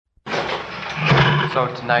So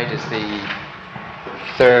tonight is the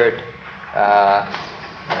third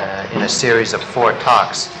in a series of 4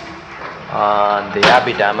 talks on the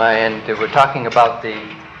Abhidhamma, and we're talking about the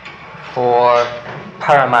 4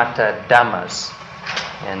 Paramatta Dhammas,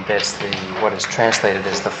 and that's what is translated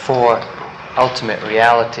as the 4 ultimate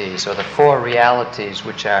realities, or the 4 realities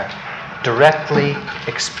which are directly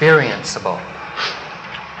experienceable.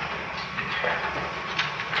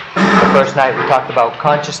 The first night we talked about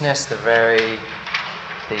consciousness,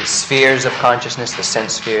 the spheres of consciousness, the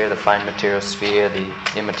sense sphere, the fine material sphere, the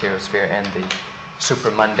immaterial sphere, and the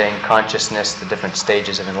supramundane consciousness, the different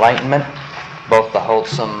stages of enlightenment, both the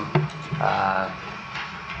wholesome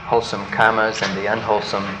karmas and the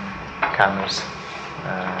unwholesome karmas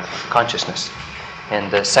consciousness. And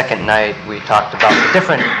the second night we talked about the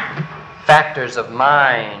different factors of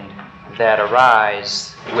mind that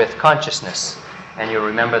arise with consciousness. And you'll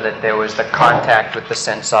remember that there was the contact with the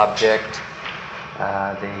sense object,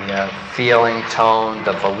 the feeling tone,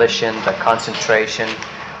 the volition, the concentration,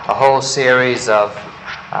 a whole series of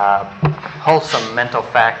wholesome mental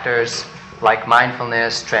factors like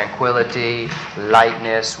mindfulness, tranquility,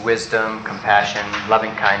 lightness, wisdom, compassion,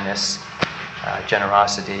 loving-kindness,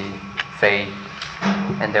 generosity, faith.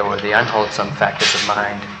 And there were the unwholesome factors of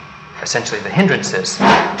mind, essentially the hindrances,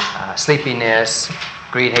 sleepiness,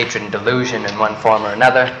 greed, hatred, and delusion in one form or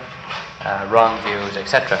another, wrong views,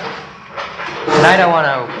 etc. Tonight I want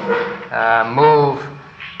to move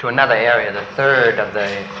to another area, the third of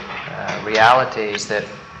the realities that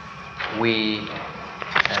we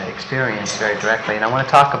experience very directly. And I want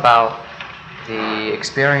to talk about the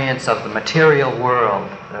experience of the material world,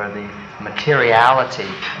 or the materiality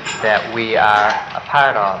that we are a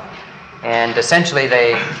part of. And essentially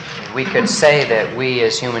we could say that we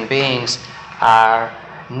as human beings are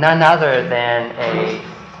none other than a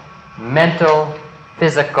mental,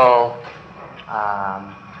 physical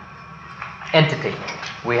entity.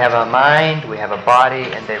 We have a mind, we have a body,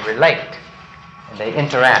 and they relate, and they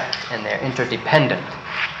interact, and they're interdependent.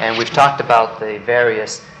 And we've talked about the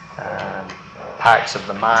various parts of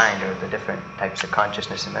the mind, or the different types of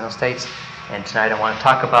consciousness and mental states. And tonight I want to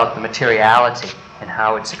talk about the materiality and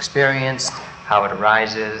how it's experienced, how it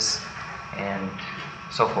arises, and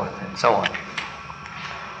so forth and so on.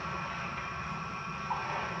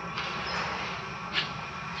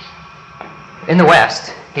 In the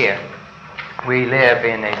West, here, we live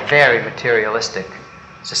in a very materialistic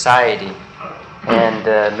society, and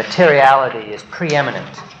materiality is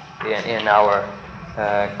preeminent in our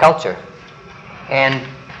culture. And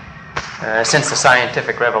since the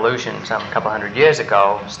scientific revolution, some couple hundred years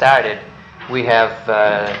ago, started, we have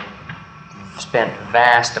spent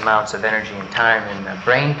vast amounts of energy and time and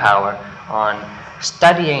brain power on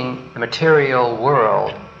studying the material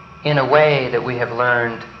world in a way that we have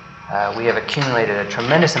learned. We have accumulated a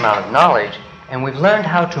tremendous amount of knowledge, and we've learned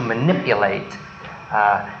how to manipulate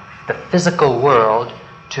the physical world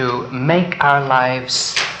to make our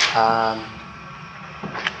lives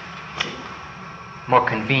more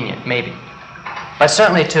convenient, maybe. But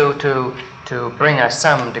certainly to bring us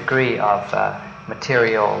some degree of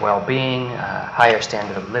material well-being, higher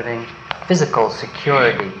standard of living, physical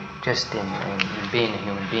security, just in being a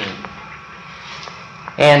human being.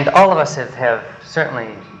 And all of us have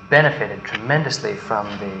certainly benefited tremendously from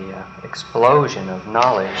the explosion of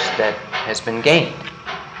knowledge that has been gained.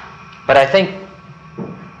 But I think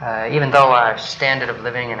even though our standard of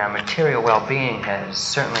living and our material well-being has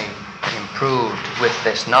certainly improved with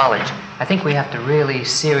this knowledge, I think we have to really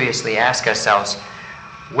seriously ask ourselves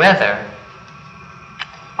whether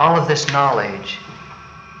all of this knowledge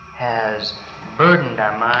has burdened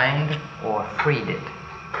our mind or freed it.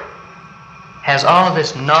 Has all of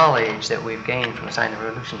this knowledge that we've gained from the science of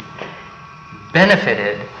revolution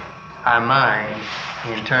benefited our mind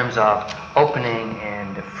in terms of opening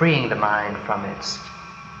and freeing the mind from its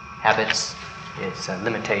habits, its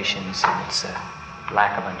limitations, and its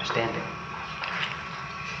lack of understanding?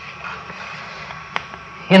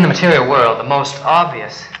 In the material world, the most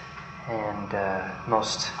obvious and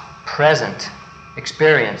most present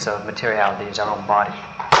experience of materiality is our own body,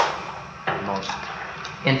 the most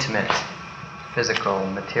intimate physical,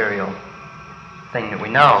 material thing that we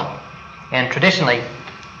know. And traditionally,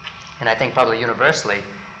 and I think probably universally,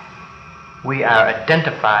 we are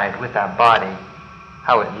identified with our body,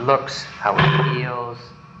 how it looks, how it feels,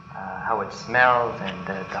 how it smells, and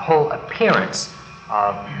the whole appearance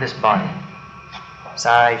of this body.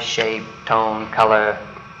 Size, shape, tone, color,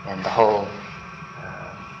 and the whole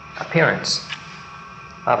appearance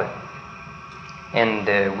of it. And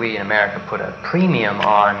we in America put a premium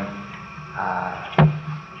on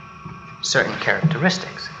certain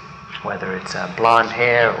characteristics. whether it's blonde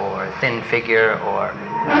hair or thin figure or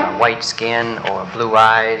white skin or blue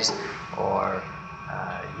eyes or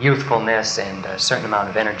youthfulness and a certain amount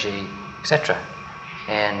of energy, etc.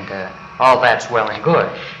 And all that's well and good,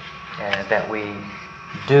 that we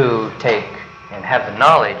do take and have the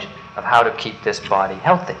knowledge of how to keep this body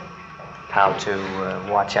healthy, how to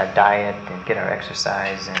watch our diet and get our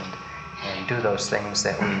exercise and do those things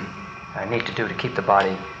that we need to do to keep the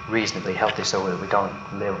body reasonably healthy so that we don't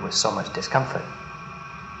live with so much discomfort.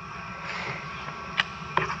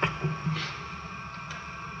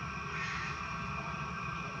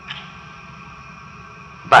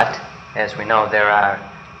 But, as we know, there are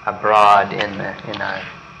abroad in our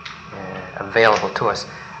available to us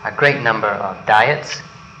a great number of diets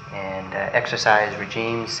and exercise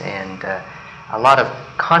regimes and a lot of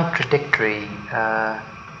contradictory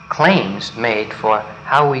claims made for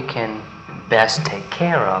how we can best take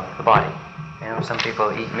care of the body. You know, some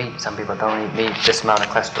people eat meat, some people don't eat meat, this amount of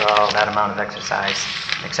cholesterol, that amount of exercise,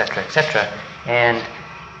 etc., etc. And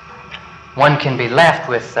one can be left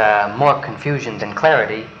with more confusion than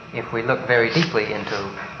clarity if we look very deeply into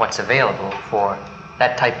what's available for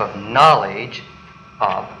that type of knowledge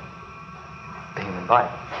of the human body.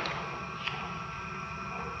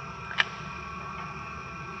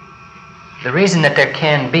 The reason that there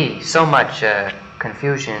can be so much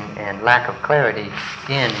confusion and lack of clarity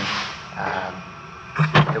in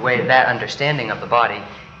the way that understanding of the body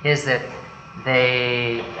is that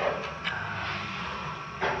the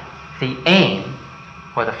aim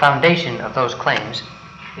or the foundation of those claims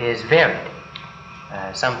is varied.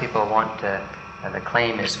 Some people want the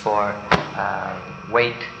claim is for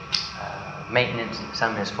weight maintenance,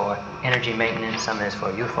 some is for energy maintenance, some is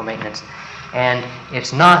for youthful maintenance, and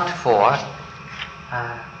it's not for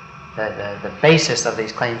the basis of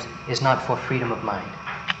these claims is not for freedom of mind.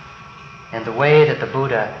 And the way that the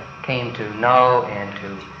Buddha came to know and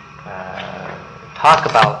to talk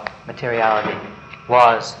about materiality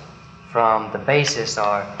was from the basis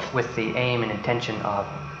or with the aim and intention of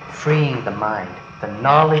freeing the mind, the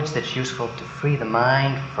knowledge that's useful to free the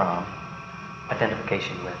mind from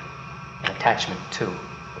identification with and attachment to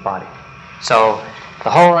the body. So the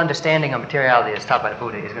whole understanding of materiality as taught by the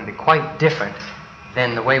Buddha is going to be quite different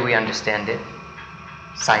than the way we understand it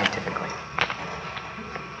scientifically.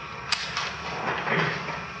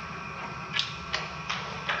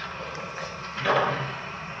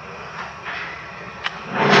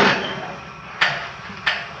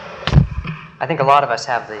 I think a lot of us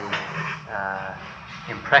have the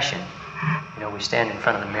impression, you know, we stand in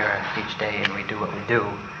front of the mirror each day and we do what we do,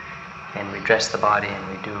 and we dress the body and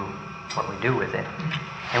we do what we do with it.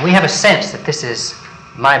 And we have a sense that this is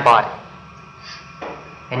my body.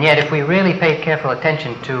 And yet if we really paid careful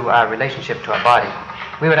attention to our relationship to our body,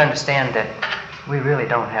 we would understand that we really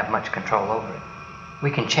don't have much control over it.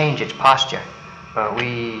 We can change its posture, but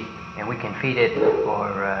we can feed it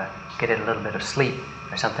or get it a little bit of sleep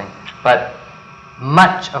or something. But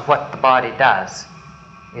much of what the body does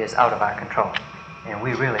is out of our control, and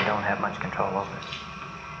we really don't have much control over it.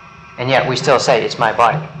 And yet we still say it's my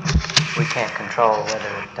body. We can't control whether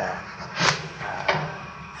it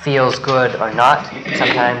feels good or not.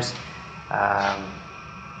 Sometimes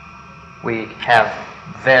we have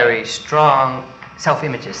very strong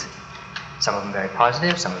self-images, some of them very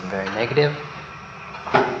positive, some of them very negative.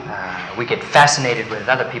 We get fascinated with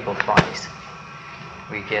other people's bodies.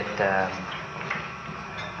 We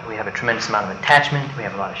have a tremendous amount of attachment, we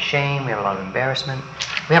have a lot of shame, we have a lot of embarrassment,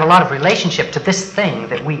 we have a lot of relationship to this thing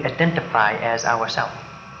that we identify as ourself.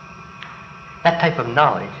 That type of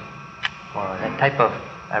knowledge, or that type of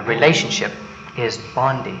relationship, is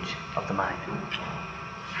bondage of the mind.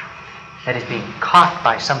 That is being caught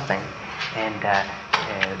by something and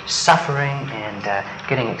suffering and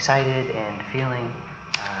getting excited and feeling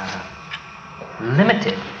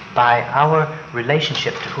limited by our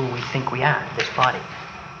relationship to who we think we are, this body.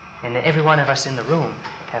 And every one of us in the room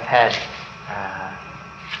have had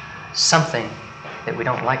something that we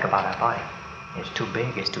don't like about our body. It's too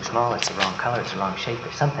big, it's too small, it's the wrong color, it's the wrong shape,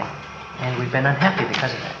 it's something. And we've been unhappy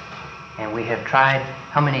because of that. And we have tried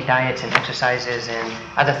how many diets and exercises and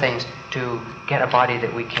other things to get a body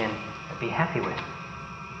that we can be happy with,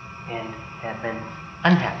 and have been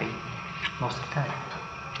unhappy most of the time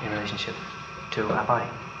in relationship to our body.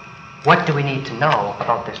 What do we need to know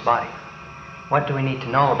about this body? What do we need to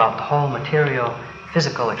know about the whole material,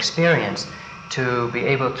 physical experience to be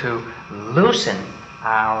able to loosen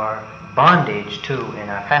our bondage to and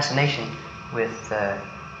our fascination with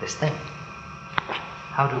this thing?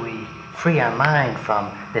 How do we free our mind from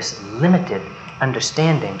this limited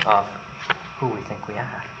understanding of who we think we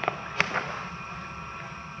are?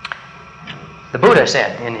 The Buddha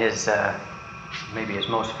said in his, maybe his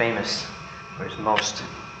most famous, or his most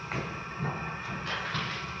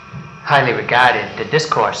highly regarded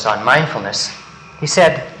discourse on mindfulness, he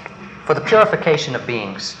said, for the purification of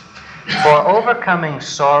beings, for overcoming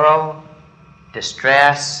sorrow,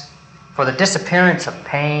 distress, for the disappearance of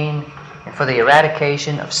pain, and for the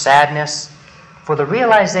eradication of sadness, for the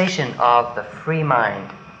realization of the free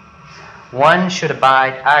mind, one should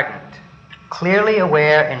abide ardent, clearly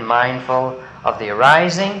aware and mindful of the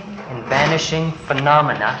arising and vanishing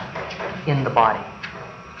phenomena in the body.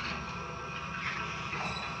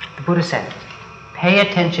 The Buddha said, pay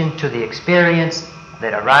attention to the experience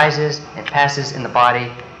that arises and passes in the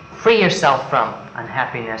body. Free yourself from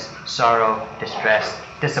unhappiness, sorrow, distress,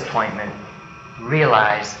 disappointment.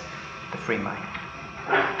 Realize the free mind.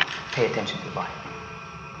 Pay attention to the body.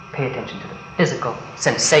 Pay attention to the physical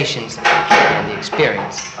sensations and the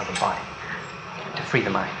experience of the body to free the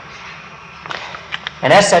mind.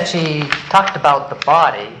 And as such, he talked about the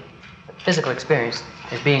body, the physical experience,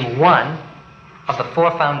 as being one of the four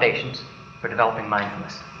foundations for developing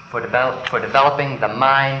mindfulness, for developing the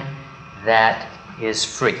mind that is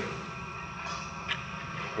free.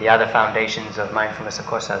 The other foundations of mindfulness, of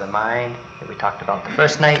course, are the mind that we talked about the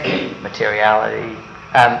first night, materiality,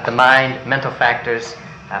 the mind, mental factors,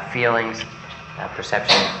 feelings,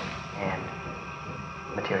 perception, and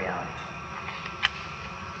materiality.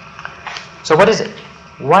 So what is it?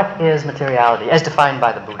 What is materiality as defined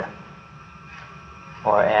by the Buddha?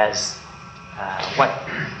 Or as what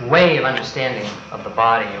way of understanding of the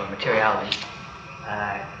body or materiality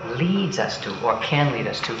leads us to, or can lead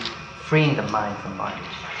us to, freeing the mind from bondage?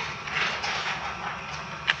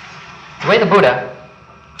 The way the Buddha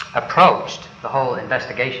approached the whole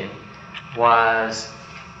investigation was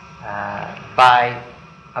by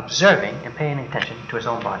observing and paying attention to his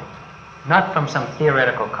own body. Not from some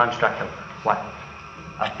theoretical construct of what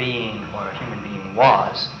a being or a human being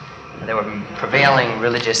was. There were prevailing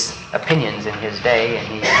religious opinions in his day, and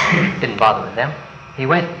he didn't bother with them. He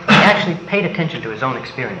actually paid attention to his own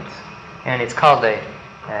experience. And it's called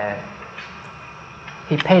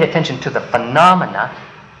he paid attention to the phenomena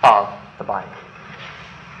of the body.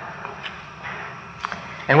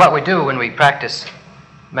 And what we do when we practice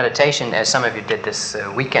meditation, as some of you did this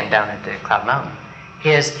weekend down at the Cloud Mountain,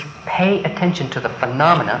 is pay attention to the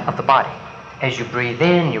phenomena of the body. As you breathe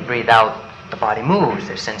in, you breathe out, the body moves,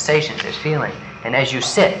 there's sensations, there's feeling. And as you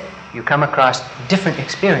sit, you come across different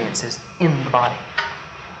experiences in the body.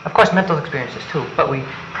 Of course, mental experiences too, but we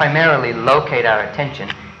primarily locate our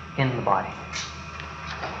attention in the body.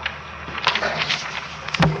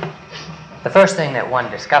 The first thing that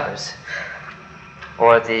one discovers,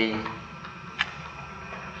 or the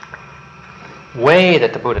way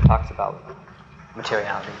that the Buddha talks about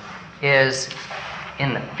materiality, is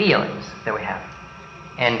in the feelings that we have.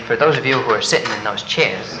 And for those of you who are sitting in those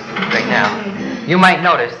chairs right now, you might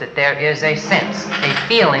notice that there is a sense, a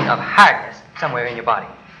feeling of hardness somewhere in your body.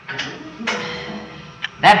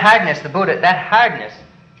 That hardness, the Buddha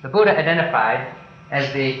identified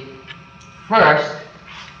as the first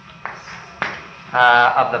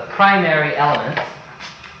of the primary elements.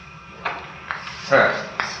 First.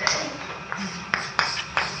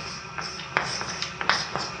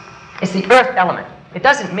 It's the earth element. It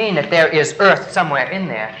doesn't mean that there is earth somewhere in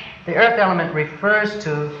there. The earth element refers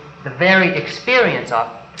to the very experience of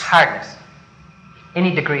hardness,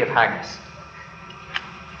 any degree of hardness.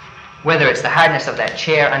 Whether it's the hardness of that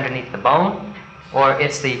chair underneath the bone, or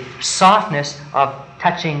it's the softness of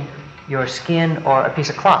touching your skin or a piece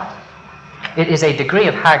of cloth. It is a degree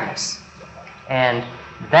of hardness. And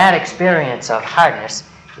that experience of hardness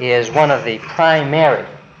is one of the primary,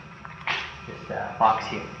 this box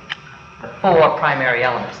here, the four primary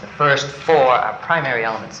elements. The first four are primary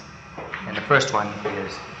elements. And the first one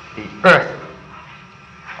is the earth,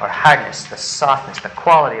 or hardness, the softness, the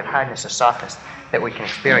quality of hardness or softness that we can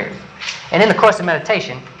experience. And in the course of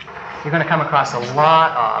meditation, you're going to come across a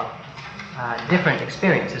lot of different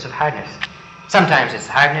experiences of hardness. Sometimes it's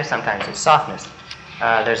hardness, sometimes it's softness.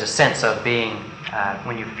 There's a sense of being,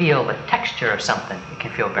 when you feel the texture of something, it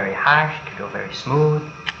can feel very harsh, it can feel very smooth.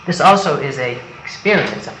 This also is a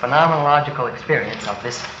experience, a phenomenological experience of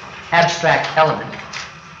this abstract element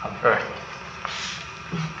of earth.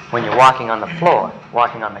 When you're walking on the floor,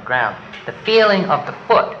 walking on the ground, the feeling of the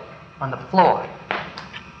foot on the floor,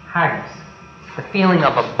 hardness. The feeling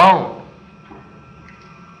of a bone,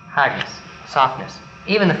 hardness, softness.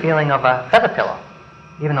 Even the feeling of a feather pillow,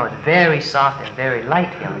 even though it's very soft and very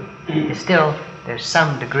light feeling, there's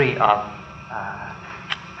some degree of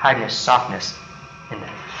hardness, softness in the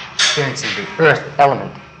experiencing the earth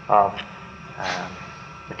element of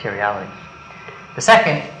materiality. The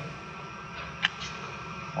second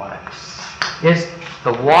is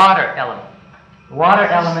the water element. The water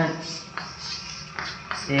element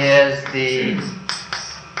is the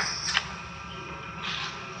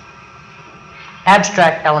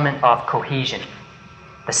abstract element of cohesion,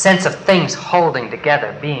 the sense of things holding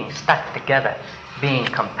together, being stuck together, being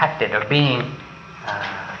compacted, or being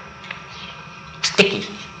sticky.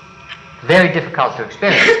 Very difficult to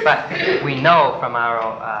experience, but we know from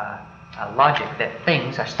our logic that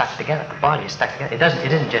things are stuck together. The body is stuck together.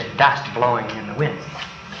 It isn't just dust blowing in the wind.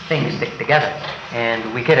 Things stick together,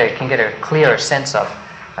 and we can get a clearer sense of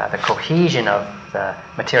the cohesion of the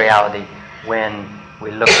materiality when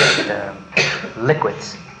we look at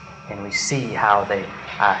liquids and we see how they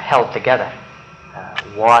are held together.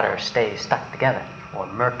 Water stays stuck together, or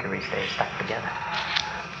mercury stays stuck together.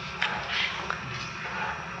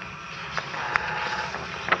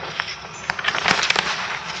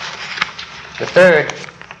 The third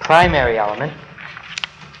primary element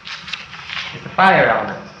is the fire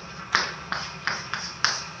element.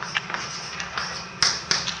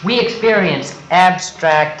 We experience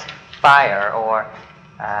abstract fire, or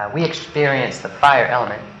we experience the fire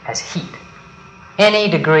element as heat. Any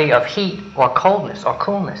degree of heat or coldness or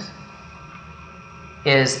coolness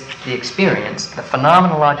is the experience, the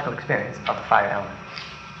phenomenological experience of the fire element.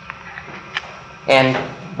 And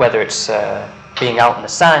whether it's being out in the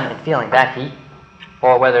sun and feeling that heat,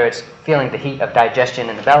 or whether it's feeling the heat of digestion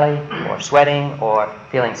in the belly, or sweating, or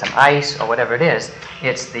feeling some ice, or whatever it is,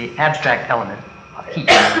 it's the abstract element of heat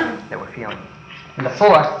that we're feeling. And the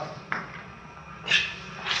fourth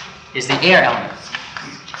is the air element.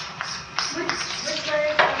 Which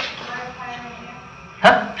letters of water, fire, and air?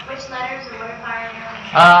 Huh? Which letters of water, fire, and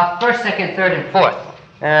air? First, second, third, and fourth.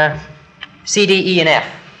 C, D, E, and F.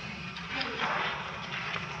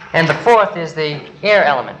 And the fourth is the air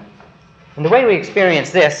element. And the way we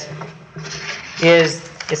experience this is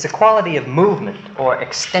it's a quality of movement or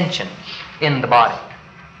extension in the body.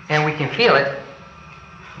 And we can feel it: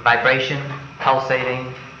 vibration,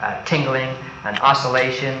 pulsating, tingling, an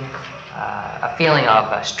oscillation, a feeling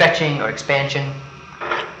of stretching or expansion.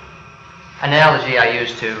 An analogy I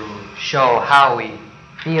use to show how we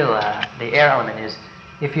feel the air element is,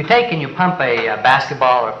 if you take and you pump a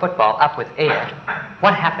basketball or a football up with air,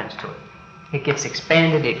 what happens to it? It gets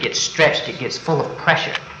expanded, it gets stretched, it gets full of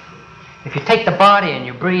pressure. If you take the body and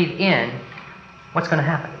you breathe in, what's going to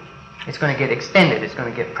happen? It's going to get extended, it's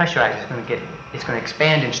going to get pressurized, it's going to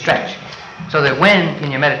expand and stretch. So that when,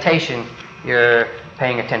 in your meditation, you're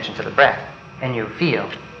paying attention to the breath, and you feel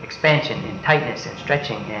expansion and tightness and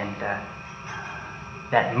stretching and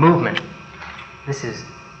that movement, this is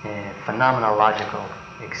a phenomenological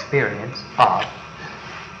experience of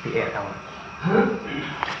the air element.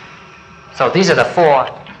 So these are the four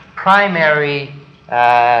primary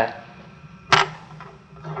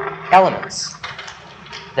elements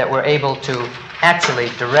that we're able to actually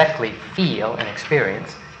directly feel and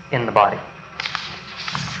experience in the body.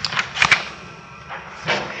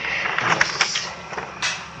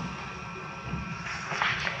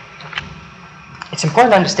 It's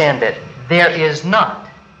important to understand that there is not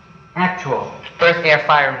actual earth, air,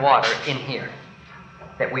 fire, and water in here,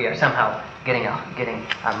 that we are somehow getting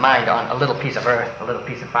our mind on a little piece of earth, a little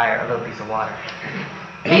piece of fire, a little piece of water.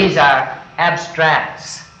 These are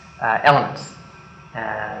abstracts, elements.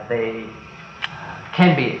 They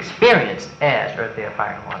can be experienced as earth, air,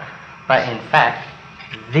 fire, and water. But in fact,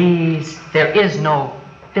 there is no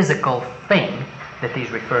physical thing that these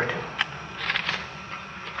refer to.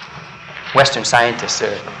 Western scientists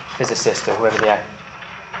or physicists or whoever they are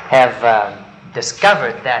have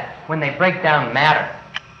discovered that when they break down matter,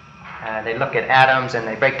 they look at atoms and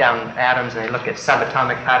they break down atoms and they look at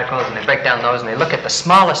subatomic particles and they break down those and they look at the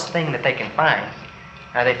smallest thing that they can find,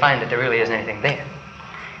 they find that there really isn't anything there.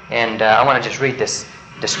 And I want to just read this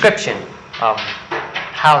description of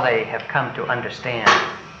how they have come to understand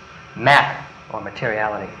matter or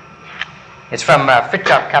materiality. It's from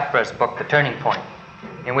Fritjof Capra's book, The Turning Point,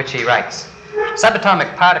 in which he writes,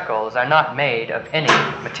 "Subatomic particles are not made of any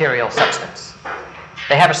material substance.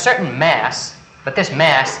 They have a certain mass, but this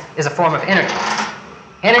mass is a form of energy.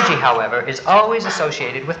 Energy, however, is always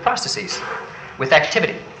associated with processes, with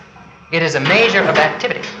activity. It is a measure of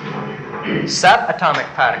activity. Subatomic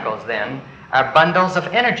particles, then, are bundles of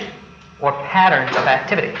energy, or patterns of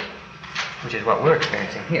activity," which is what we're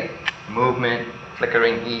experiencing here. Movement,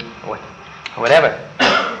 flickering heat, or whatever.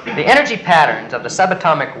 "The energy patterns of the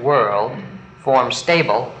subatomic world form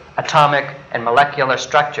stable, atomic, and molecular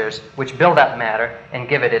structures which build up matter and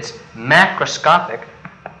give it its macroscopic,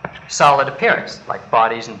 solid appearance, like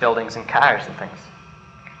bodies and buildings and cars and things.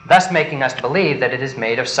 thus making us believe that it is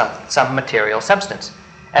made of some material substance.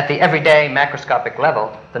 At the everyday macroscopic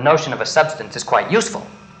level, the notion of a substance is quite useful.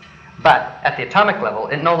 But at the atomic level,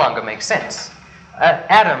 it no longer makes sense.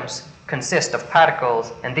 Atoms consist of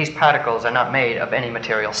particles, and these particles are not made of any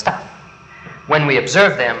material stuff. When we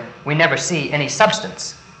observe them, we never see any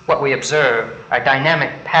substance. What we observe are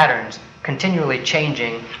dynamic patterns continually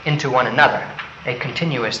changing into one another, a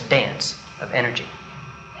continuous dance of energy.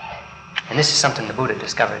 And this is something the Buddha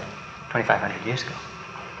discovered 2,500 years ago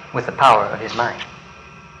with the power of his mind.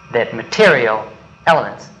 That material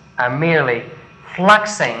elements are merely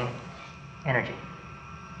fluxing energy,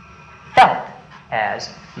 felt as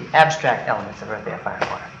the abstract elements of earth, air, fire, and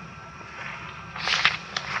water.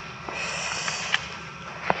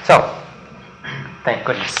 So, thank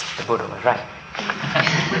goodness the Buddha was right.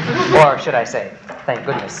 Or should I say, thank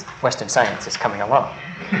goodness Western science is coming along.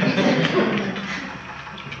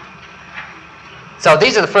 So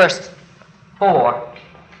these are the first four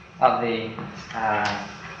of the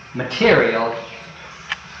material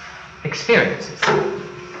experiences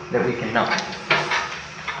that we can know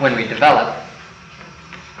when we develop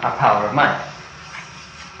our power of mind.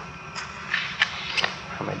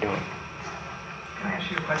 How am I doing? Can I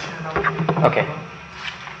ask you a question about Okay.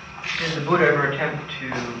 Did the Buddha ever attempt to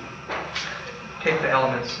take the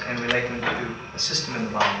elements and relate them to a system in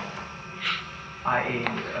the body, i.e.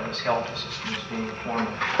 the skeletal system as being a form of,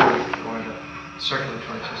 or the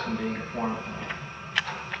circulatory system being a form of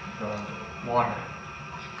the water,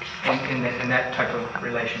 in that type of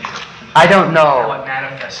relationship? I don't know. How it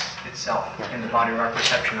manifests itself in the body, or our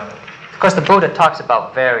perception of it. Of course, the Buddha talks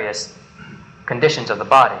about various conditions of the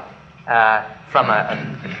body from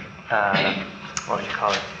what would you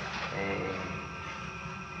call it?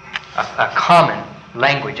 A common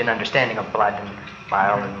language and understanding of blood and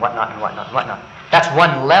bile and whatnot and whatnot and whatnot. That's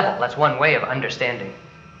one level. That's one way of understanding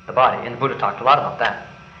the body, and the Buddha talked a lot about that.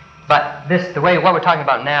 But what we're talking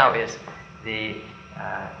about now is the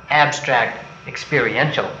abstract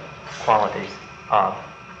experiential qualities of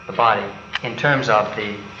the body in terms of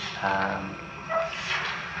the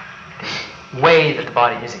way that the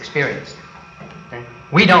body is experienced. Okay?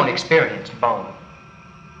 We don't experience bone.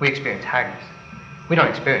 We experience hardness. We don't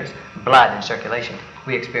experience blood in circulation.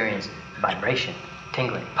 We experience vibration,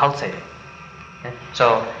 tingling, pulsating. Okay?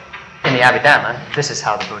 So in the Abhidhamma, this is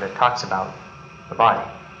how the Buddha talks about the body.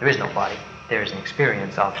 There is no body. There is an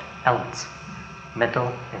experience of elements,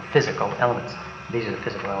 mental and physical elements. These are the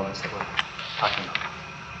physical elements that we're talking about.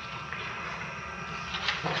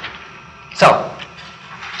 So,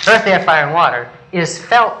 earth, air, fire, and water is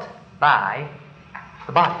felt by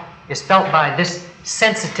the body, is felt by this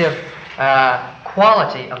sensitive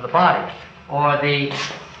quality of the body, or the,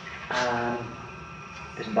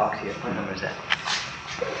 this box here, what number is that?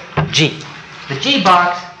 G. The G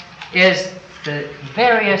box is the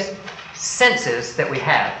various senses that we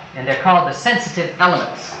have, and they're called the sensitive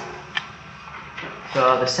elements.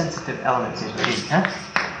 So the sensitive elements is G, huh?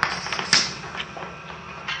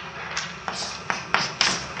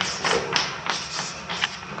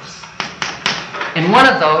 And one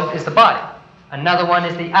of those is the body. Another one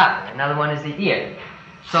is the eye. Another one is the ear.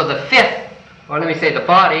 So the fifth, or let me say the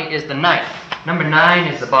body, is the ninth. Number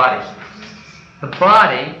 9 is the body. The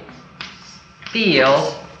body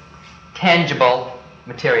feels tangible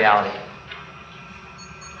materiality.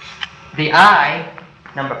 The eye,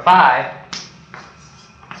 number 5,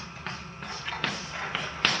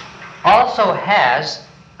 also has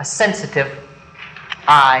a sensitive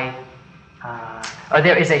eye, or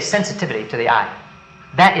there is a sensitivity to the eye.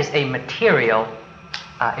 That is a material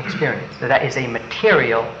experience. That is a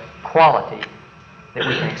material quality that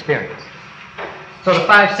we can experience. So the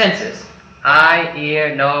 5 senses, eye,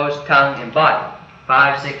 ear, nose, tongue, and body,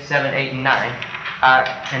 5, 6, 7, 8, and 9, are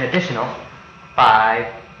an additional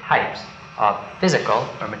 5 types of physical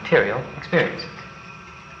or material experience.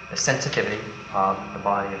 The sensitivity of the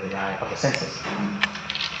body, of the eye, of the senses.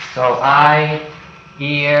 So eye,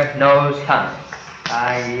 ear, nose, tongue.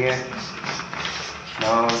 Eye, ear,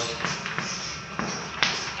 nose,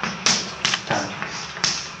 tongue.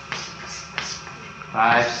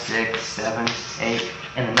 5, 6, 7, 8,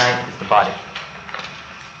 and the 9th is the body.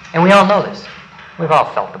 And we all know this. We've all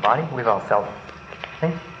felt the body. We've all felt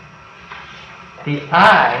things. The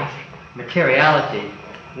eye materiality,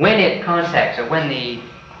 when it contacts, or when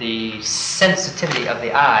the sensitivity of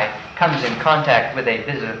the eye comes in contact with a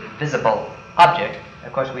visible object,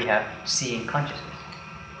 of course we have seeing consciousness.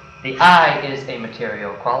 The eye is a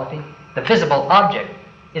material quality. The visible object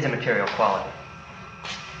is a material quality.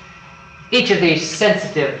 Each of these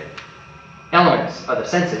sensitive elements, or the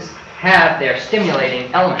senses, have their stimulating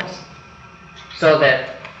elements, so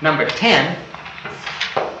that Number 10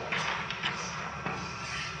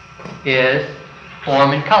 is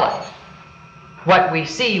form and color. What we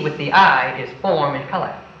see with the eye is form and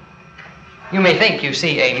color. You may think you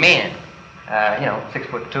see a man,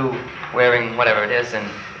 6'2", wearing whatever it is, and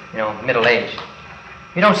middle age.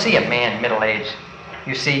 You don't see a man middle age.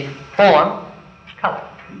 You see form, color.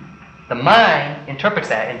 The mind interprets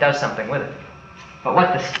that and does something with it. But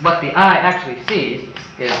what the eye actually sees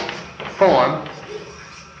is form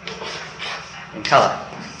and color.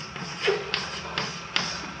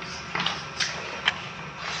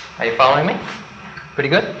 Are you following me? Pretty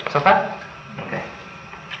good so far? Okay.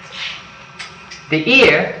 The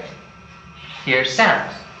ear hears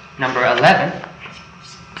sounds. Number 11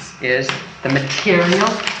 is the material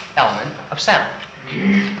element of sound.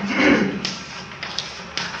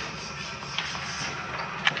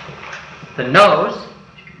 The nose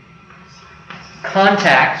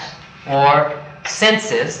contacts or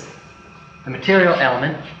senses the material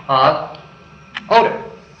element of odor.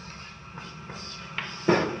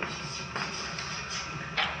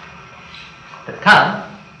 The tongue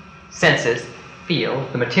senses,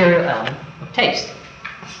 feels the material element of taste.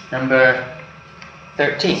 Number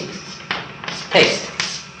 13, taste.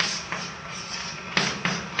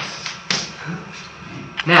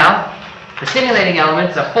 Now, the stimulating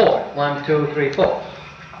elements are 4. 1, 2, 3, 4.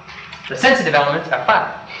 The sensitive elements are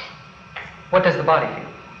 5. What does the body feel?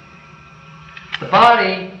 The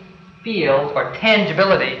body feels, or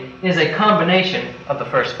tangibility, is a combination of the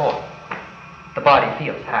first 4. The body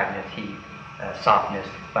feels hardness, heat, softness,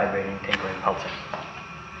 vibrating, tingling, pulsing.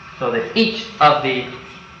 So that each of the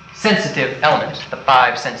sensitive elements, the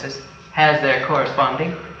 5 senses, has their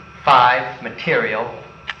corresponding 5 material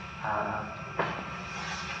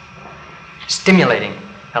stimulating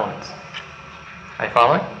elements. Are you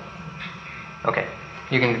following? Okay.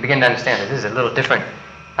 You can begin to understand that this is a little different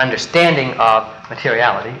understanding of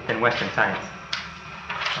materiality than Western science.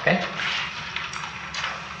 Okay?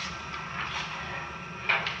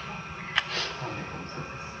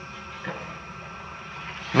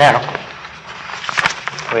 Now,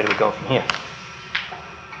 where do we go from here?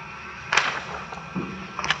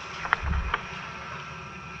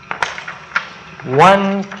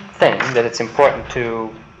 One thing that it's important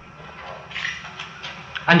to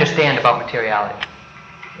understand about materiality.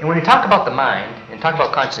 And when we talk about the mind and talk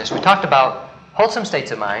about consciousness, we talked about wholesome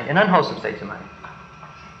states of mind and unwholesome states of mind.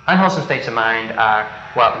 Unwholesome states of mind are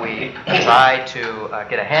what we try to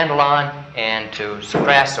get a handle on and to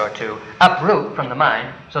suppress or to uproot from the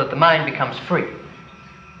mind so that the mind becomes free.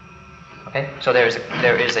 Okay? So there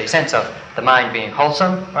is a sense of the mind being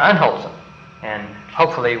wholesome or unwholesome. And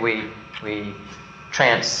hopefully we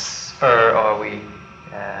transfer or we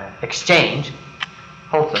exchange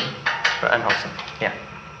wholesome for unwholesome. Yeah.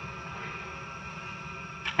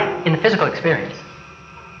 In the physical experience,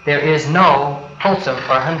 there is no wholesome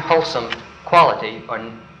or unwholesome quality or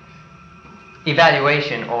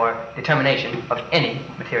evaluation or determination of any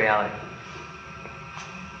materiality.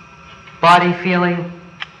 Body feeling,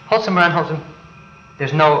 wholesome or unwholesome,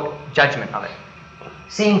 there's no judgment of it.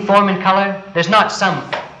 Seeing form and color, there's not some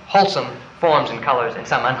wholesome forms and colors and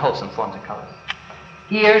some unwholesome forms and colors.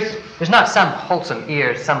 Ears, there's not some wholesome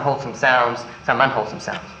ears, some wholesome sounds, some unwholesome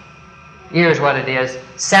sounds. Ear is what it is,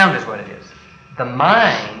 sound is what it is. The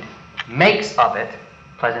mind makes of it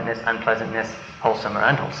pleasantness, unpleasantness, wholesome or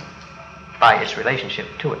unwholesome, by its relationship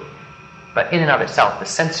to it. But in and of itself, the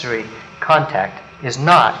sensory contact is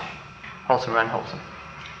not wholesome or unwholesome.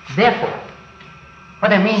 Therefore, what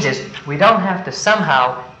that means is we don't have to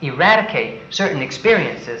somehow eradicate certain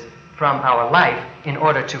experiences from our life in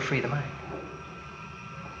order to free the mind.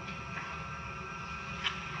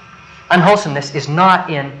 Unwholesomeness is not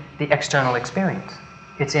in the external experience.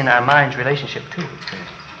 It's in our mind's relationship to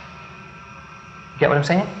experiences. Get what I'm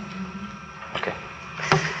saying? Okay.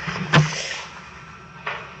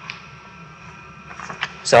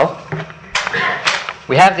 So,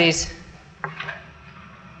 we have these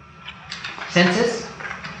senses.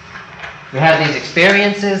 We have these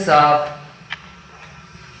experiences at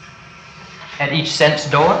each sense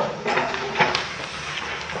door.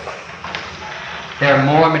 There are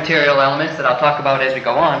more material elements that I'll talk about as we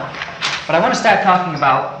go on. But I want to start talking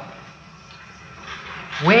about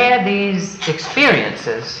where these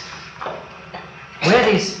experiences, where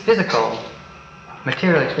these physical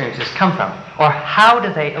material experiences come from, or how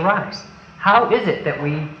do they arise? How is it that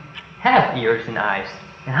we have ears and eyes?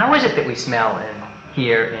 And how is it that we smell and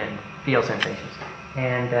hear and feel sensations?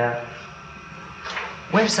 And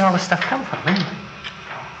where does all this stuff come from anyway?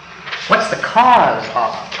 What's the cause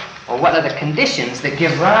of, or what are the conditions that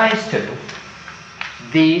give rise to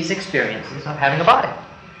these experiences of having a body?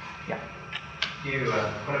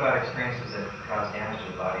 What about experiences that cause damage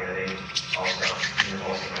to the body? Are they also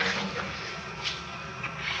wholesome?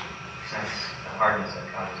 Sense the hardness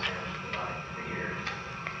that causes damage to the body, the ear.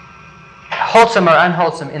 Wholesome or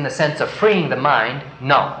unwholesome in the sense of freeing the mind?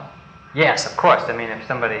 No. Yes, of course. I mean, if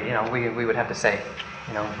somebody, we would have to say,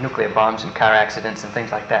 nuclear bombs and car accidents and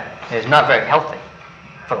things like that. It is not very healthy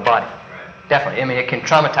for the body. Right. Definitely. I mean, it can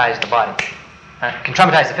traumatize the body. It can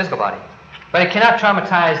traumatize the physical body. But it cannot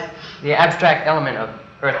traumatize the abstract element of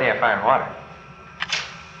earth, air, fire, and water.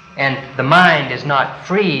 And the mind is not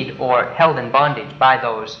freed or held in bondage by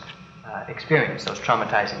those experiences, those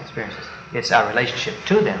traumatizing experiences. It's our relationship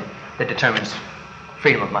to them that determines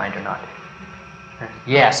freedom of mind or not.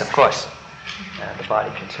 Yes, of course, the body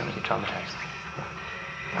can certainly be traumatized.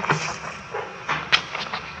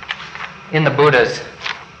 In the Buddha's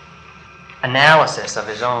analysis of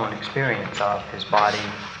his own experience of his body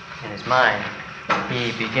and his mind,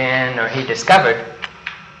 he discovered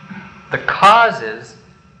the causes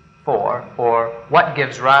for, or what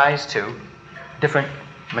gives rise to, different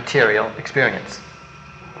material experience.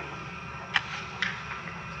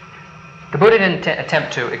 The Buddha didn't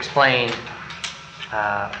attempt to explain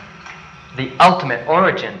the ultimate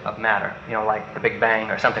origin of matter, like the Big Bang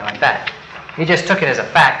or something like that. He just took it as a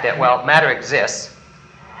fact that, matter exists,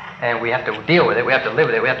 and we have to deal with it, we have to live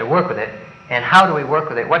with it, we have to work with it, and how do we work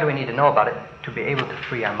with it, what do we need to know about it to be able to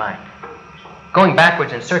free our mind? Going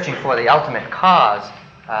backwards and searching for the ultimate cause,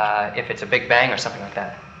 if it's a Big Bang or something like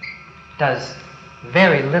that, does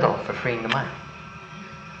very little for freeing the mind.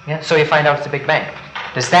 Yeah? So you find out it's a Big Bang.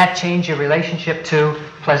 Does that change your relationship to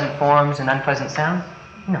pleasant forms and unpleasant sounds?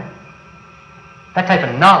 No. That type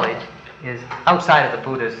of knowledge is outside of the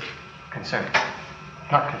Buddha's concern.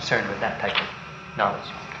 Not concerned with that type of knowledge.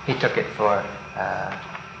 He took it for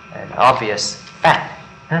an obvious fact.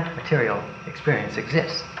 Material experience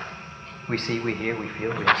exists. We see, we hear, we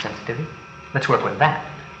feel, we have sensitivity. Let's work with that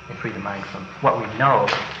and free the mind from what we know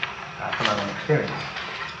from our own experience.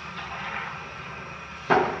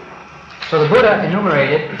 So the Buddha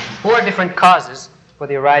enumerated 4 different causes for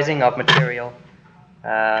the arising of material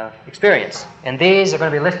experience. And these are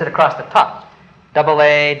going to be listed across the top.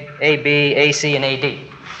 AA, AB, AC, and AD.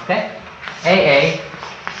 Okay? AA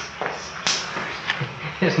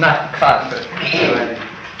is not cause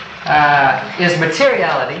is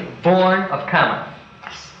materiality born of karma.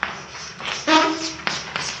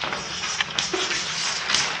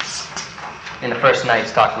 In the first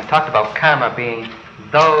night's talk, we talked about karma being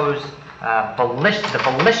those the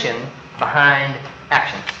volition behind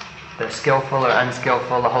actions. The skillful or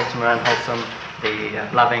unskillful, the wholesome or unwholesome, the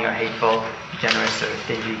loving or hateful, generous or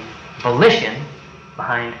stingy. Volition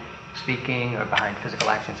behind speaking or behind physical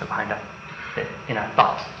actions or behind in our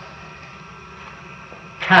thoughts.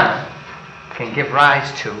 Karma can give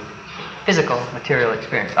rise to physical material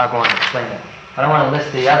experience. I'll go on and explain that. But I want to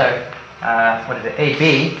list the other,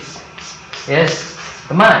 AB, is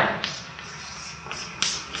the mind.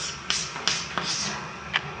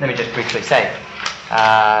 Let me just briefly say,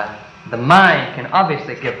 the mind can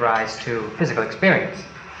obviously give rise to physical experience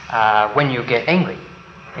when you get angry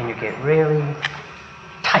and you get really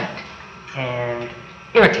tight and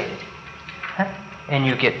irritated. And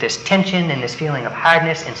you get this tension and this feeling of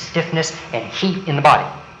hardness and stiffness and heat in the body.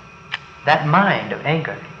 That mind of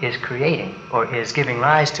anger is creating or is giving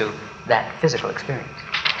rise to that physical experience.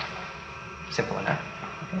 Simple enough.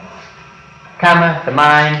 Okay. Karma, the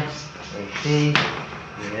mind, AC,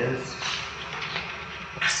 is,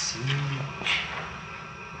 let's see,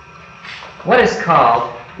 what is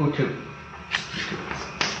called utu.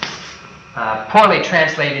 Poorly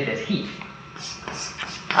translated as heat.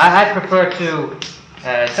 I prefer to,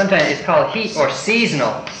 sometimes it's called heat or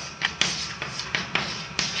seasonal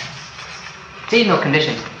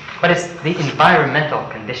conditions, but it's the environmental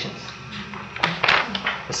conditions.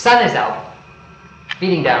 The sun is out,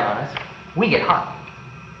 beating down on us, we get hot,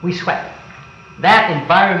 we sweat. That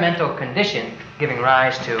environmental condition giving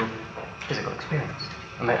rise to physical experience,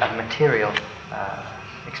 a material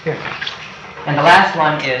experience. And the last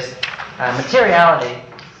one is materiality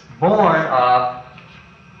born of,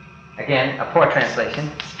 again, a poor translation,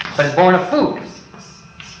 but it's born of food.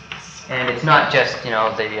 And it's not just,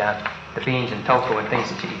 the beans and tofu and things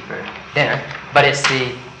that you eat for dinner, but it's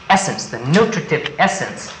the essence, the nutritive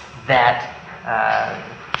essence that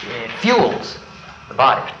it fuels the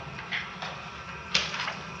body.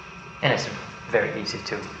 And it's very easy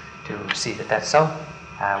to see that that's so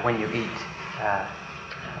when you eat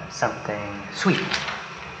something sweet.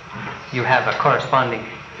 You have a corresponding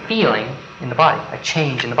feeling in the body, a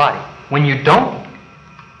change in the body. When you don't,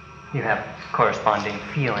 you have corresponding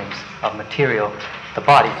feelings of material the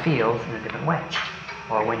body feels in a different way.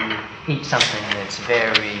 Or when you eat something that's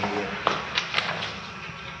very,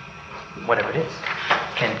 whatever it is,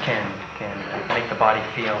 can make the body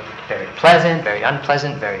feel very pleasant, very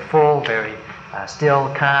unpleasant, very full, very still,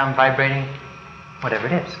 calm, vibrating, whatever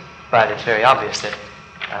it is. But it's very obvious that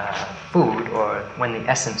food, or when the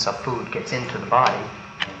essence of food gets into the body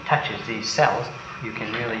and touches these cells, you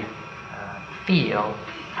can really feel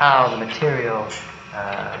how the material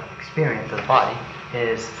experience of the body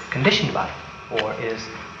is conditioned by it, or is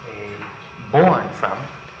born from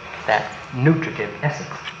that nutritive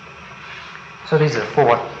essence. So these are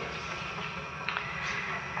 4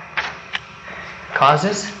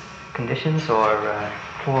 causes, conditions, or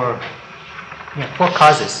 4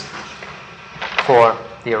 causes for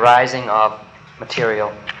the arising of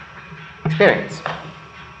material experience.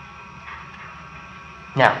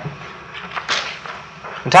 Now,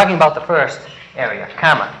 I'm talking about the first area,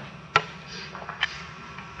 kama.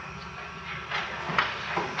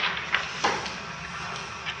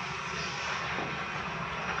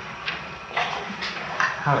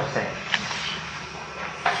 How to say it?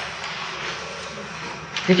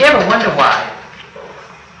 Did you ever wonder why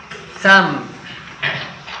some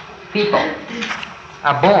people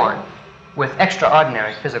are born with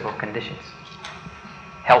extraordinary physical conditions?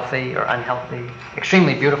 Healthy or unhealthy,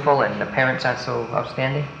 extremely beautiful and the parents aren't so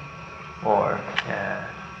outstanding? Or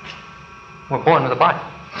we're born with a body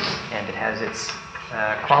and it has its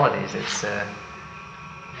qualities, its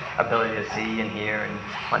ability to see and hear and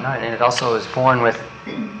whatnot, and it also is born with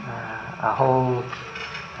a whole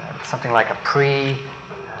something like a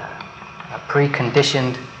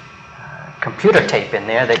preconditioned computer tape in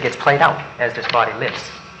there that gets played out as this body lives.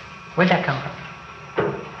 Where'd that come from?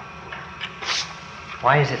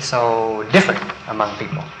 Why is it so different among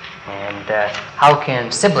people? And how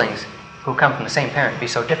can siblings who come from the same parent be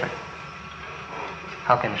so different?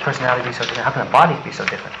 How can personality be so different? How can the bodies be so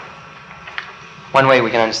different? One way we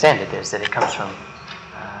can understand it is that it comes from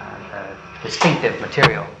the distinctive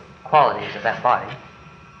material qualities of that body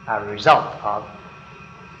are a result of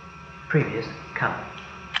previous karma,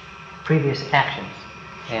 previous actions.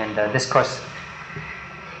 And this course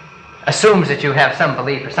assumes that you have some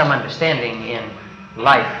belief or some understanding in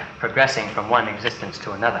life progressing from one existence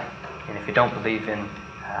to another. And if you don't believe in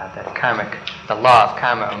the law of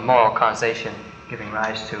karma, or moral causation giving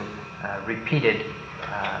rise to repeated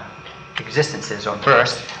existences or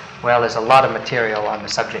births, well, there's a lot of material on the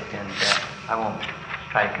subject, and I won't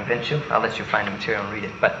try to convince you. I'll let you find the material and read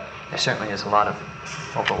it. But there certainly is a lot of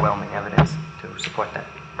overwhelming evidence to support that.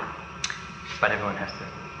 But everyone has to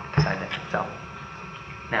decide that themselves.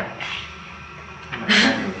 Now, how much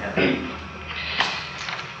time do we have?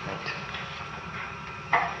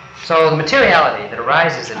 Right. So the materiality that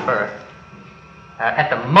arises at birth, at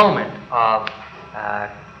the moment of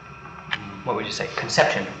what would you say,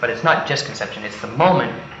 conception, but it's not just conception, it's the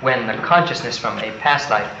moment when the consciousness from a past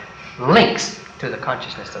life links to the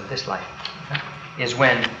consciousness of this life, is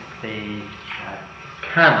when the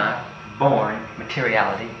karma-born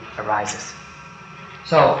materiality arises.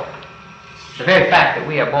 So, the very fact that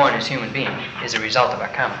we are born as human beings is a result of our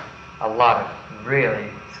karma. A lot of really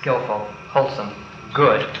skillful, wholesome,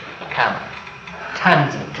 good karma.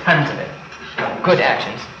 Tons and tons of it. Good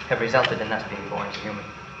actions have resulted in us being born as a human.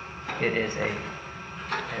 It is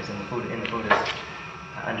as in the Buddhist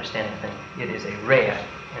understanding thing, it is a rare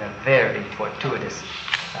and a very fortuitous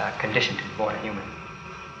condition to be born a human.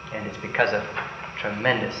 And it's because of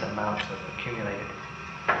tremendous amounts of accumulated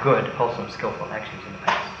good, wholesome, skillful actions in the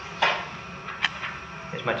past.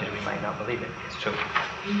 As much as we might not believe it, it's true.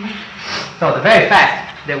 So the very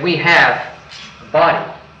fact that we have a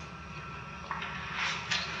body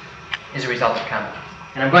is a result of karma.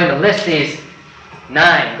 And I'm going to list these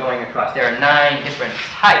 9 going across. There are 9 different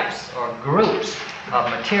types or groups of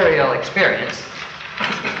material experience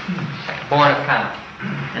born of karma.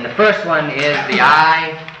 And the first one is the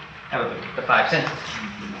eye, the 5 senses.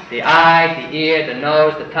 The eye, the ear, the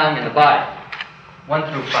nose, the tongue, and the body.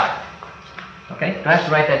 1 through 5. Okay? Do I have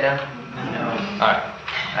to write that down? No. All right.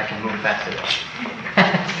 I can move faster.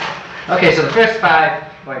 Okay, so the first 5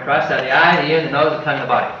 going across are the eye, the ear, the nose, the tongue, and the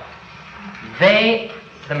body.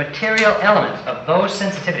 The material element of those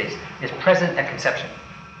sensitivities is present at conception.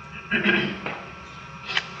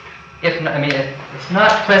 It's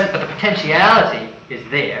not present, but the potentiality is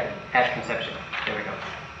there at conception. There we go.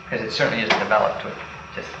 Because it certainly isn't developed with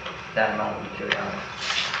just that amount of materiality.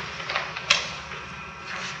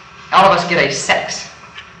 All of us get a sex.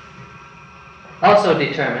 Also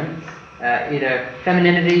determines either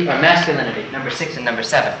femininity or masculinity. Number 6 and number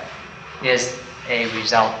 7 is a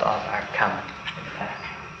result of our karma in the past.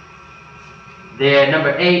 There,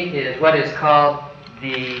 number 8 is what is called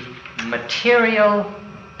the material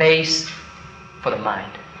base for the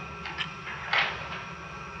mind.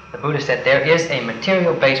 The Buddha said there is a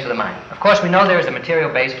material base for the mind. Of course, we know there is a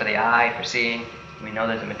material base for the eye, for seeing. We know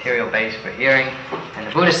there's a material base for hearing. And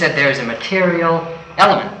the Buddha said there is a material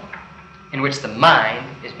element in which the mind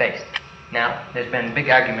is based. Now, there's been big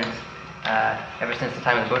arguments ever since the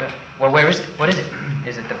time of the Buddha. Well, where is it? What is it?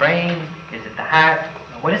 Is it the brain? Is it the heart?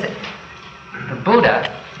 What is it? The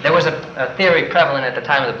Buddha, there was a theory prevalent at the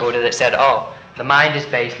time of the Buddha that said, oh, the mind is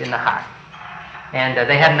based in the heart. And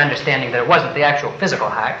they had an understanding that it wasn't the actual physical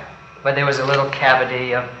heart, but there was a little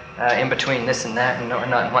cavity of, in between this and that and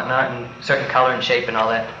whatnot, and certain color and shape and all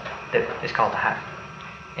that is called the heart.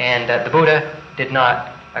 And the Buddha did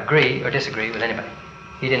not agree or disagree with anybody.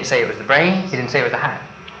 He didn't say it was the brain, he didn't say it was the heart.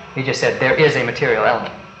 He just said there is a material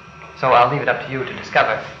element. So I'll leave it up to you to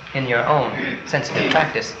discover in your own sensitive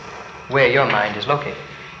practice where your mind is located.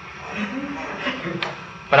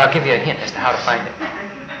 But I'll give you a hint as to how to find it.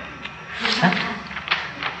 Huh?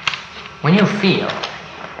 When you feel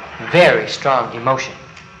very strong emotion,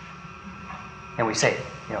 and we say,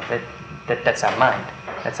 you know, that's our mind,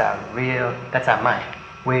 that's our mind.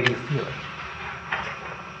 Where do you feel it?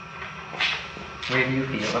 Where do you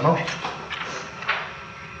feel emotion?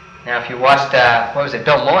 Now, if you watched,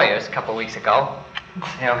 Bill Moyers a couple of weeks ago,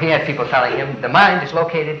 you know, he had people telling him the mind is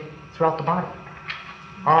located throughout the body,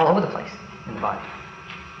 all over the place in the body.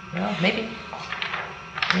 Well, maybe.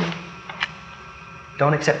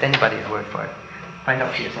 Don't accept anybody's word for it. Find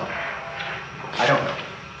out for yourself. I don't know.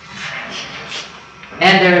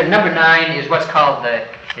 And number 9 is what's called the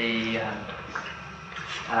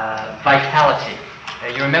vitality.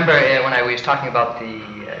 You remember when I was talking about the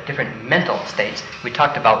different mental states, we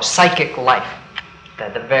talked about psychic life,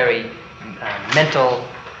 the very mental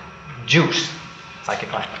juice,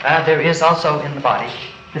 psychic life. There is also in the body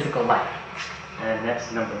physical life, and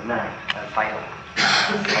that's number 9,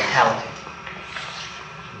 vitality.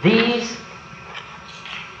 These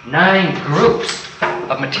 9 groups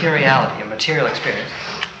of materiality, of material experience,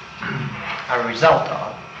 are a result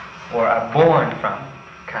of, or are born from,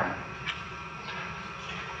 karma.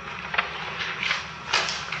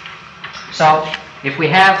 So, if we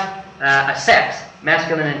have a sex,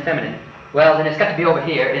 masculine and feminine, well, then it's got to be over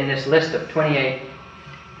here in this list of 28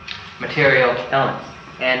 material elements.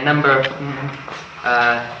 And number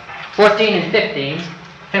 14 and 15,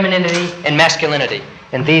 femininity and masculinity.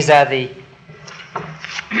 And these are the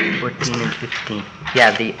 14 and 15.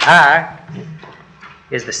 Yeah, the R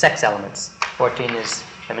is the sex elements. 14 is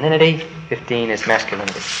femininity, 15 is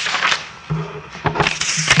masculinity.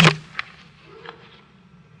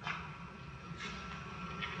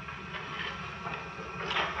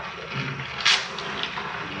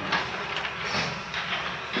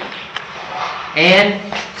 And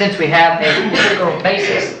since we have a physical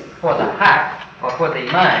basis for the heart, or for the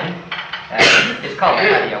mind, it's called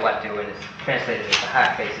Adiyawatu, and it's translated as the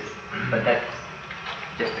heart basis, but that's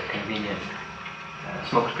just a convenient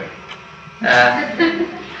smokescreen.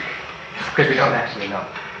 Because we don't actually know.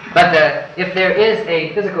 But if there is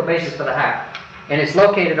a physical basis for the heart, and it's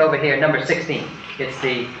located over here, number 16, it's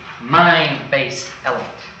the mind-based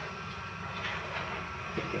element.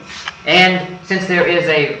 And since there is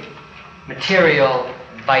a material,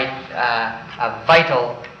 a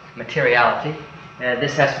vital materiality,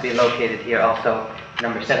 this has to be located here also,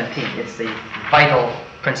 number 17. It's the vital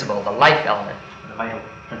principle, the life element, the vital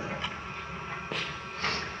principle.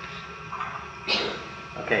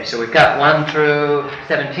 Okay, so we've got 1 through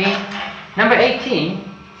 17. Number 18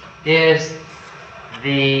 is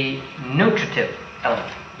the nutritive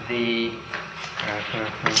element, the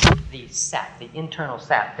sap, the internal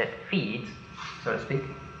sap that feeds, so to speak,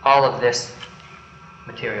 all of this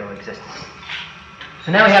material existence.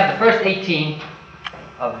 So now we have the first 18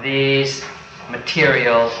 of these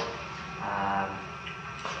material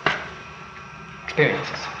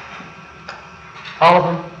experiences. All of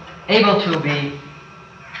them able to be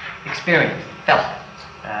experienced, felt,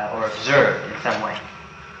 or observed in some way.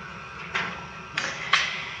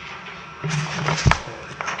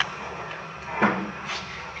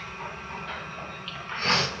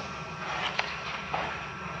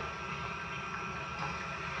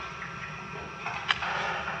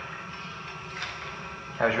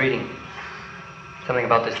 I was reading something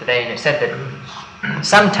about this today, and it said that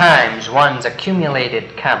sometimes one's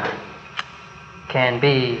accumulated karma can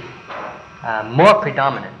be more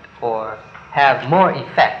predominant or have more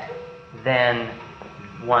effect than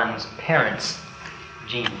one's parents'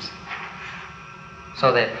 genes.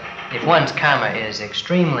 So that if one's karma is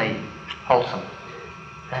extremely wholesome,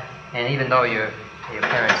 and even though you're your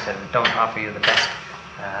parents don't offer you the best,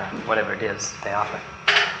 whatever it is they offer.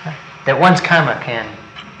 That one's karma can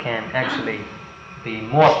actually be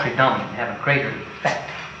more predominant, have a greater effect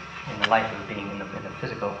in the life of a being, in the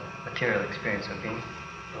physical, material experience of being,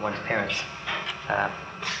 than one's parents'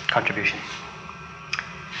 contribution.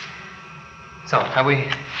 So, are we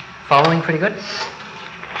following pretty good?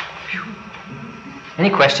 Any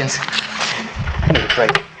questions? I need a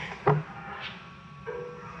break.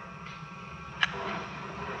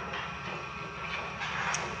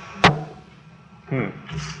 I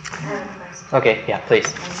have a question. Okay, yeah, please.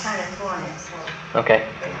 I'm kind of torn it, so Okay.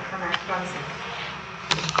 come out closer.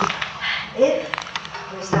 If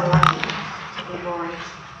we're so lucky to be born in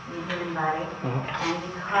a human body,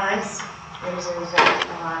 and because it is a result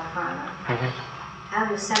of our karma, how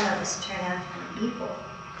do some of us turn out to be evil?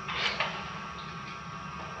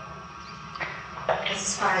 That's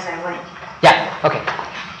as far as I went. Yeah, okay.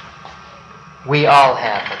 We all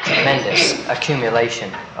have a tremendous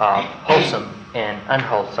accumulation of wholesome and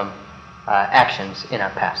unwholesome actions in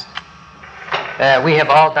our past. We have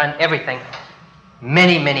all done everything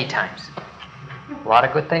many, many times. A lot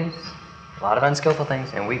of good things, a lot of unskillful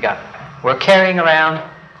things, and we're carrying around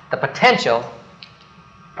the potential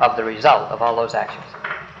of the result of all those actions.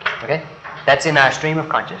 Okay? That's in our stream of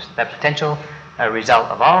consciousness. That potential result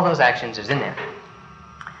of all those actions is in there.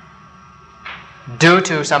 Due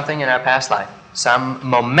to something in our past life, some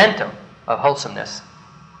momentum of wholesomeness,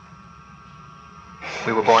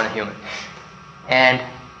 we were born a human. And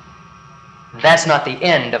that's not the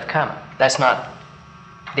end of karma. That's not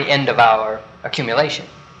the end of our accumulation.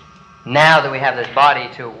 Now that we have this body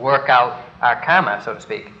to work out our karma, so to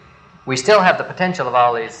speak, we still have the potential of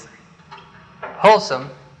all these wholesome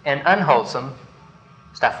and unwholesome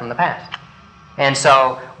stuff from the past. And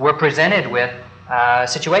so we're presented with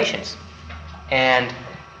situations. And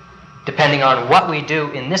depending on what we do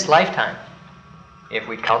in this lifetime, if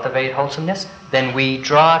we cultivate wholesomeness, then we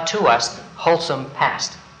draw to us wholesome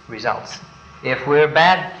past results. If we're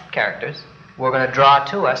bad characters, we're going to draw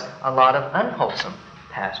to us a lot of unwholesome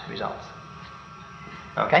past results.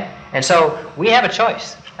 Okay? And so we have a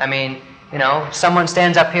choice. I mean, someone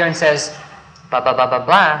stands up here and says, blah, blah, blah, blah,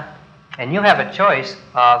 blah, and you have a choice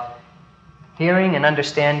of hearing and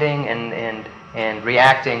understanding and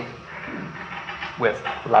reacting with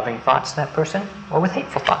loving thoughts to that person or with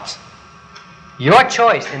hateful thoughts. Your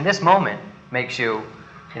choice in this moment makes you,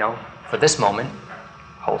 for this moment,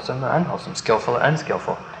 wholesome or unwholesome, skillful or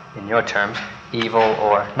unskillful, in your terms, evil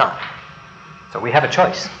or not. So we have a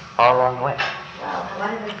choice all along the way. Well, what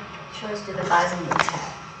other choice do the Bosnians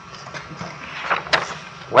have?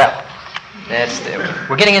 Well,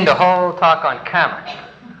 we're getting into a whole talk on karma.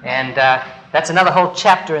 And that's another whole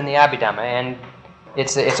chapter in the Abhidhamma. And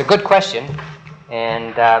it's a good question.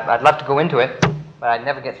 And I'd love to go into it, but I'd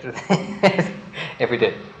never get through it if we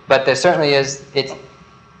did. But there certainly is,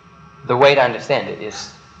 the way to understand it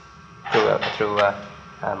is through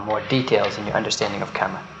more details in your understanding of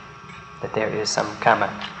karma. That there is some karma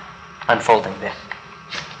unfolding there.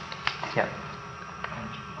 Yeah.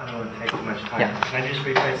 I don't want to take too much time. Yeah. Can I just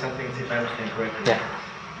rephrase something and see if I understand correctly? Yeah.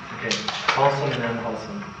 Okay. Wholesome and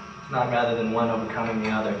unwholesome. It's not rather than one overcoming the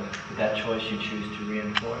other, but that choice you choose to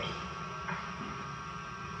reinforce.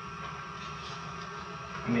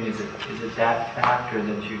 I mean, is it that factor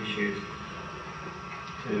that you choose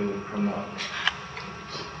to promote?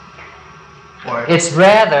 Or it's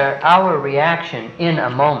rather our reaction in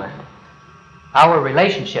a moment, our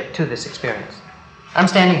relationship to this experience. I'm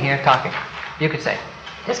standing here talking. You could say,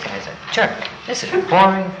 this guy's a jerk. This is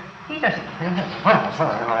boring. He doesn't.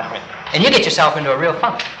 And you get yourself into a real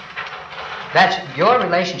funk. That's your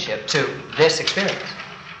relationship to this experience.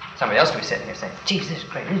 Somebody else could be sitting here saying, geez, this is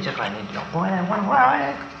great. This is just what I need to know. Boy, I wonder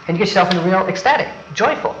why. And you get yourself into real ecstatic,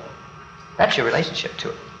 joyful. That's your relationship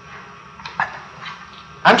to it.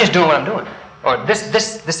 I'm just doing what I'm doing. Or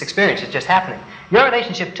this experience is just happening. Your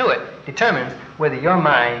relationship to it determines whether your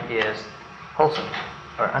mind is wholesome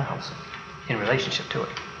or unwholesome in relationship to it.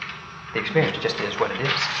 The experience just is what it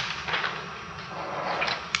is.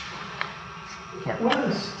 Yeah. What are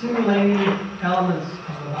the stimulating elements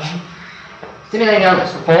of the body? Stimulating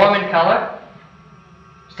elements, form and color.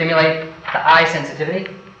 Stimulate the eye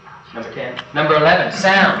sensitivity. Number 10. Number 11,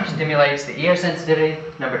 sound stimulates the ear sensitivity.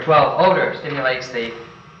 Number 12, odor stimulates the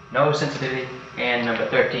nose sensitivity. And number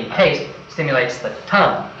 13, taste stimulates the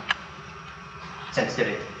tongue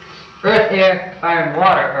sensitivity. Earth, air, fire, and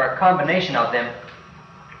water, or a combination of them,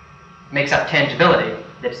 makes up tangibility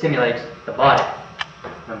that stimulates the body.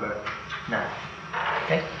 Number 9.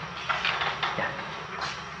 Okay? Yeah.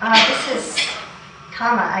 This is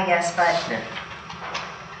karma, I guess, but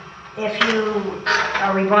Yeah. if you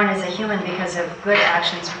are reborn as a human because of good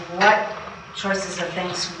actions, what choices of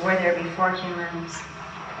things were there before humans,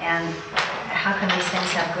 and how can these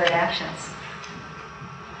things have good actions?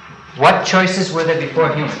 What choices were there before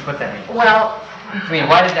humans? What that mean? Well, I mean,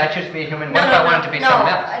 why did I choose to be a human? What if I wanted to be someone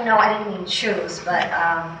else? No, I didn't mean choose, but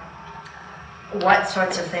what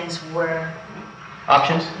sorts of things were...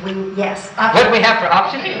 Options? Yes. What do we have for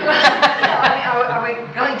options? Are we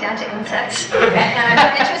going down to insects? And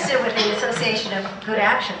I'm interested with the association of good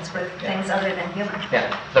actions with things other than human.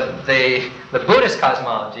 Yeah. The Buddhist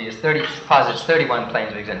cosmology posits 31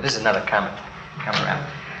 planes of existence. This is another comment around.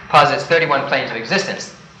 Posits 31 planes of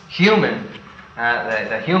existence. Human,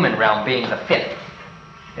 the human realm being the fifth.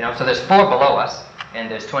 So there's 4 below us, and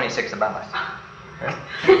there's 26 above us.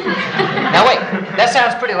 Now wait, that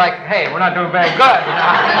sounds pretty like, hey, we're not doing very good.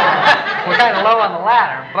 We're kind of low on the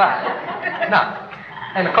ladder, but no.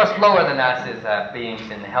 And of course, lower than us is beings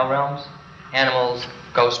in the hell realms, animals,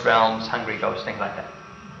 ghost realms, hungry ghosts, things like that.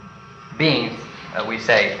 Beings, we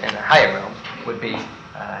say, in the higher realms would be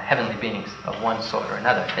heavenly beings of one sort or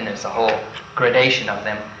another, and there's a whole gradation of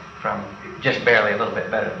them from just barely a little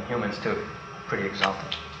bit better than humans to pretty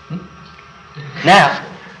exalted. Now,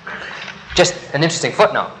 just an interesting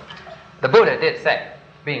footnote. The Buddha did say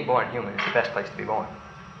being born human is the best place to be born,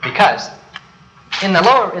 because in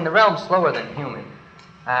the realms lower than human,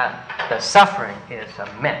 the suffering is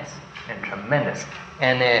immense and tremendous,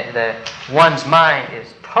 and the one's mind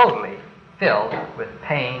is totally filled with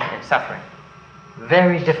pain and suffering.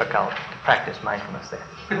 Very difficult to practice mindfulness there,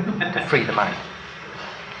 to free the mind.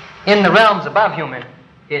 In the realms above human,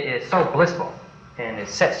 it is so blissful, and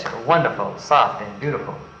it's such a wonderful, soft, and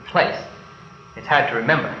beautiful place. It's hard to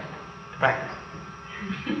remember to practice.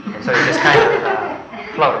 And so you just kind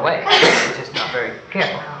of float away. It's just not very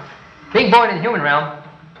careful. Being born in the human realm,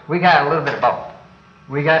 we got a little bit of both.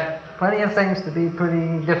 We got plenty of things to be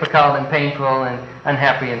pretty difficult and painful and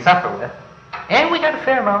unhappy and suffer with. And we got a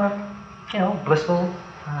fair amount of, blissful,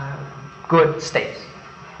 good states.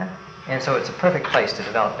 Yeah? And so it's a perfect place to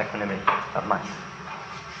develop equanimity of mind.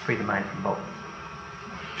 Free the mind from both.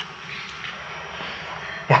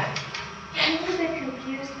 Yeah? I'm a little bit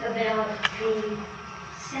confused about the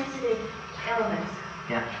sensitive elements.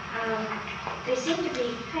 Yeah. They seem to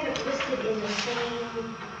be kind of listed in the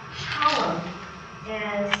same column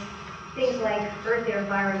as things like earth, air,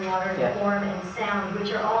 fire, and water, Yeah. form, and sound,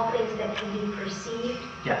 which are all things that can be perceived.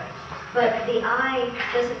 Yeah. But the eye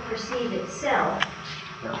doesn't perceive itself,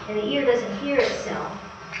 No. and the ear doesn't hear itself,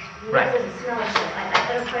 and the Right. nose doesn't smell itself.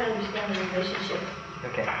 I don't quite understand the relationship.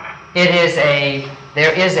 Okay.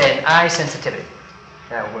 There is an eye sensitivity.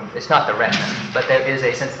 It's not the retina, but there is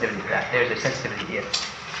a sensitivity to that. There's a sensitivity here.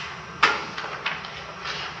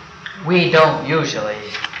 We don't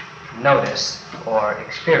usually notice or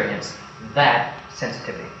experience that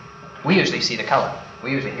sensitivity. We usually see the color.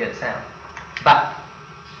 We usually hear the sound. But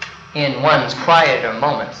in one's quieter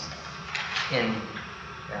moments, in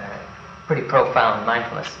pretty profound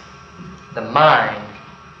mindfulness, the mind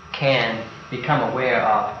can become aware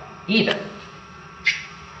of either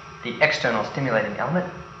the external stimulating element,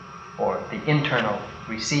 or the internal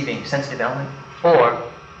receiving sensitive element, or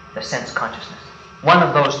the sense consciousness. One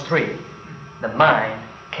of those three, the mind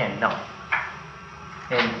can know.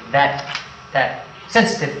 And that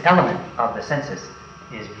sensitive element of the senses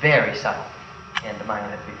is very subtle, and the mind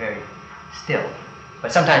has to be very still.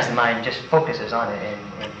 But sometimes the mind just focuses on it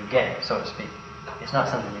and you get it, so to speak. It's not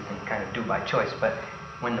something you can kind of do by choice, but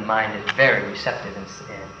when the mind is very receptive and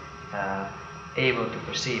able to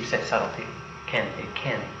perceive such subtlety, it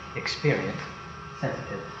can experience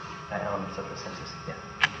sensitive elements of the senses. Yeah.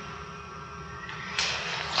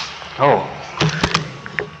 Oh.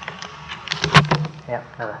 Yeah.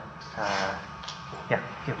 Yeah.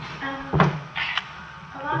 You.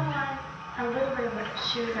 Along the lines, a little bit of what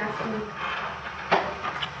she was asking,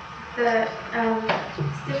 the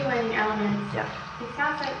stimulating elements. Yeah. It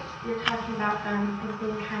sounds like you're talking about them as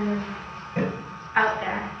being kind of out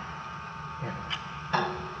there. Yeah.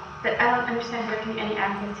 But I don't understand how there can be any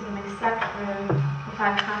access to them except through the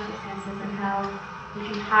 5 consciousnesses, and how you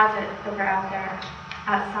can posit that they're out there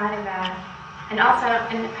outside of that. And also,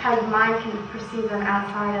 and how the mind can perceive them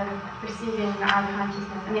outside of perceiving the eye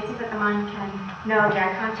consciousness. I mean, it seems like the mind can know the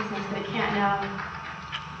eye consciousness, but it can't know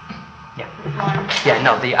the form. Yeah,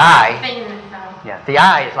 no, the eye. Thing in itself. Yeah, the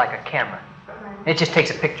eye is like a camera. Right. It just takes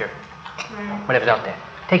a picture, Right. whatever's out there.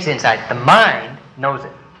 Takes it inside. The mind knows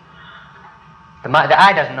it. The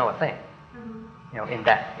eye doesn't know a thing. Mm-hmm. In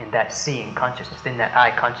that seeing consciousness, in that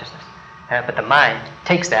eye consciousness. But the mind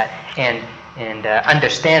takes that and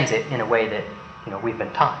understands it in a way that we've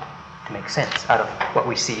been taught make sense out of what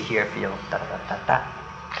we see, hear, feel, da-da-da-da-da.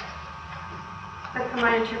 But for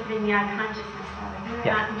my interpreting the unconsciousness of it,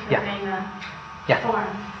 you're not interpreting the form.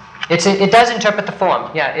 It does interpret the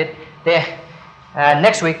form.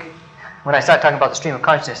 Next week, when I start talking about the stream of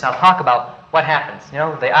consciousness, I'll talk about what happens.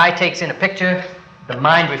 The eye takes in a picture, the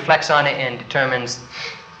mind reflects on it and determines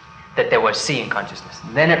that there was seeing consciousness.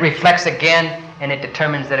 Then it reflects again, and it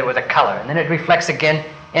determines that it was a color. And then it reflects again,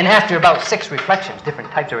 and after about 6 reflections, different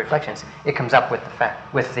types of reflections, it comes up with the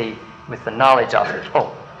fact, with the knowledge of,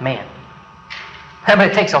 oh man. But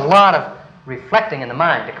it takes a lot of reflecting in the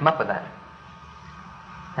mind to come up with that.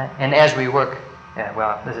 And as we work,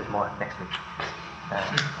 this is more next week.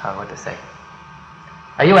 What to say?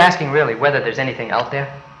 Are you asking really whether there's anything out there?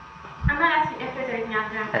 I'm not asking if there's anything out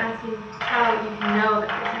there. I'm asking how you know that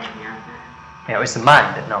there's anything out there. Yeah, it's the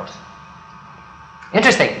mind that knows.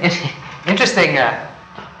 Interesting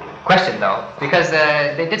question though, because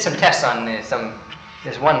they did some tests on this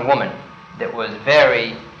one woman that was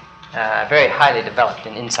very highly developed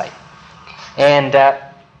in insight, and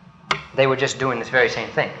they were just doing this very same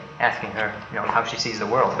thing, asking her, how she sees the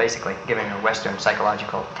world, basically giving her Western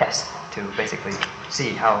psychological tests to basically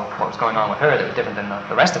see what was going on with her that was different than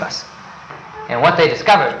the rest of us. And what they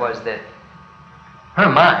discovered was that her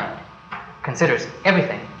mind considers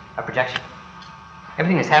everything a projection.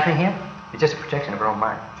 Everything that's happening here is just a projection of her own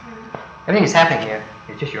mind. Everything that's happening here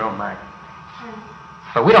is just your own mind.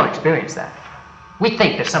 But we don't experience that. We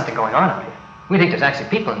think there's something going on out here. We think there's actually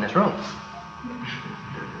people in this room.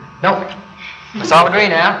 No. Let's all agree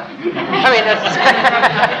now.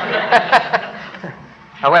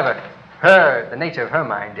 However, the nature of her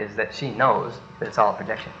mind is that she knows that it's all a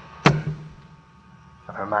projection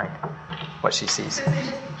of her mind, what she sees. So is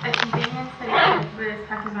it just a convenience that it was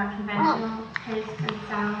talking about conventional taste and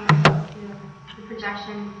sound, the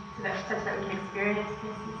projection such that we can experience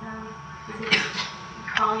taste and sound? Is it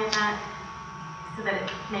calling it that so that it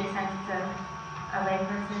makes sense to a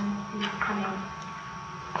layperson who's coming?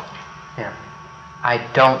 Yeah. I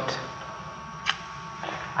don't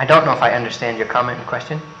know if I understand your comment and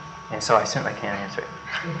question, and so I certainly can't answer it.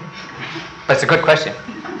 But it's a good question.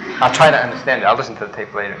 I'll try to understand it. I'll listen to the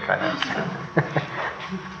tape later and try to understand it.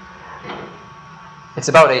 It's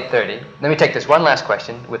about 8:30. Let me take this one last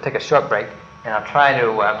question. We'll take a short break, and I'll try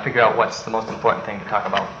to figure out what's the most important thing to talk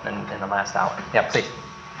about in the last hour. Yeah, please.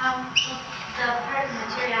 The part of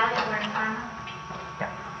materiality we're in karma.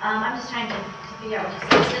 Yeah. I'm just trying to figure out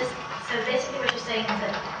what you're saying. So basically what you're saying is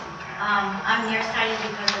that I'm nearsighted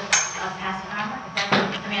because of past karma?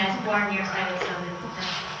 I was born nearsighted, so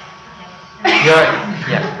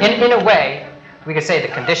In a way, we could say the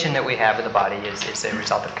condition that we have in the body is a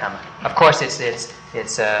result of karma. Of course, it's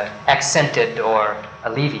accented or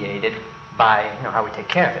alleviated by how we take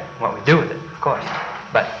care of it, what we do with it, of course.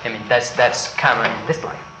 But that's karma in this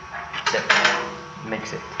life that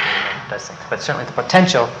makes it does things. But certainly the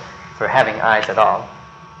potential for having eyes at all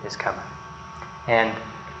is karma. And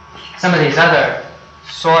some of these other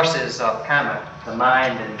sources of karma, the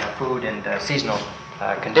mind and the food and seasonal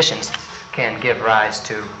conditions, can give rise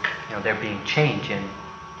to there being change in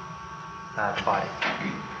the body.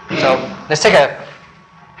 So let's take a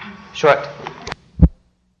short.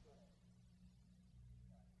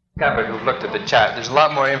 Discovered who've looked at the chart. There's a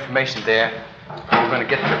lot more information there we're going to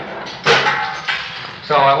get to.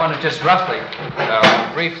 So I want to just roughly,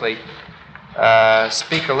 briefly,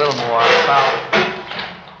 speak a little more about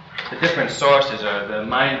the different sources, or the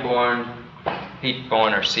mind-born,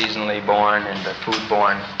 heat-born, or seasonally born, and the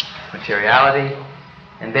food-born materiality,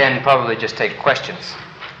 and then probably just take questions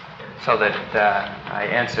so that I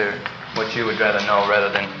answer what you would rather know rather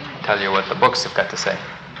than tell you what the books have got to say.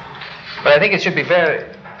 But I think it should be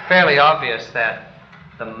fairly obvious that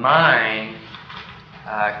the mind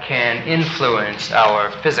can influence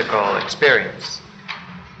our physical experience.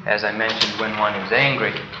 As I mentioned, when one is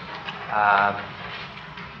angry,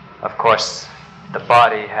 of course, the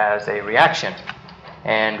body has a reaction,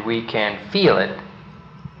 and we can feel it,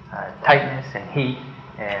 tightness and heat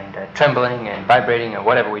and trembling and vibrating or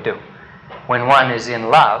whatever we do. When one is in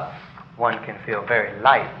love, one can feel very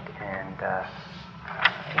light and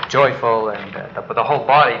joyful, and the whole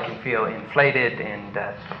body can feel inflated, and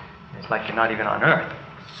it's like you're not even on earth.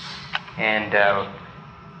 And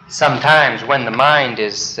sometimes when the mind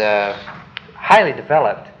is highly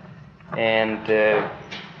developed and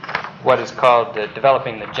what is called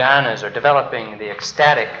developing the jhanas, or developing the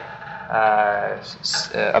ecstatic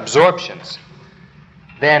absorptions,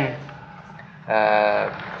 then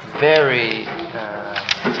very,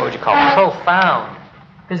 profound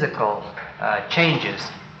physical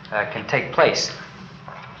changes can take place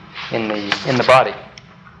in the body.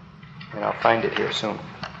 And I'll find it here soon.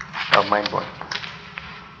 Oh, mind-born.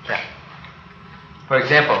 Yeah. For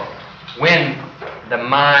example, when the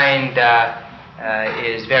mind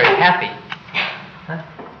is very happy,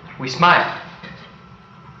 we smile.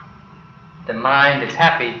 The mind is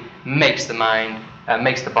happy makes the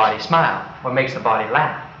body smile, or makes the body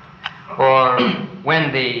laugh. Or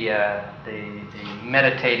when the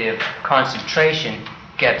meditative concentration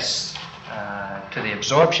gets to the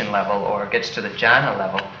absorption level, or gets to the jhana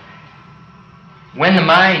level, when the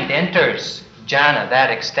mind enters jhana, that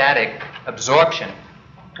ecstatic absorption,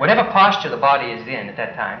 whatever posture the body is in at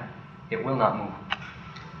that time, it will not move.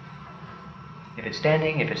 If it's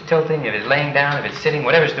standing, if it's tilting, if it's laying down, if it's sitting,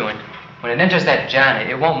 whatever it's doing, when it enters that jhana,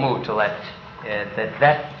 it won't move till that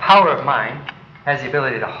power of mind has the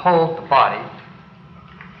ability to hold the body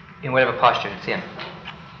in whatever posture it's in.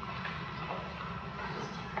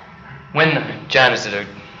 When the jhana is a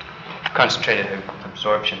concentrated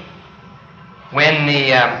absorption, when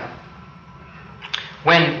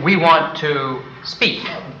we want to speak,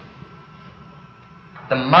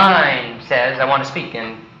 the mind says, I want to speak,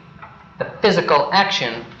 and the physical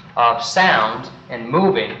action of sounds and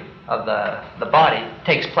moving of the body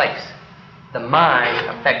takes place. The mind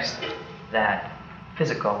affects that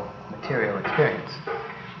physical, material experience.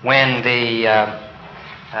 When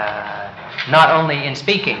not only in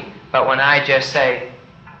speaking, but when I just say,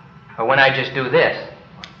 or when I just do this,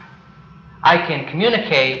 I can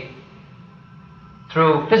communicate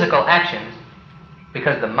through physical actions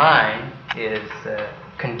because the mind is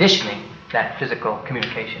conditioning that physical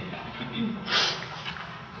communication.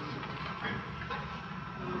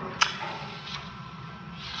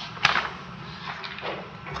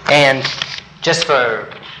 And just for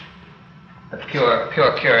the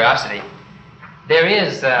pure curiosity, there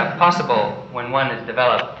is possible, when one has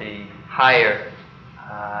developed the higher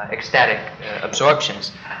ecstatic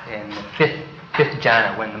absorptions in the fifth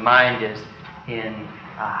jhana, when the mind is in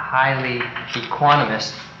a highly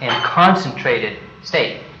equanimous and concentrated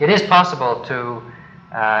state, it is possible to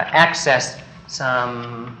access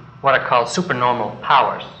some what are called supernormal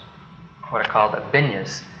powers, what are called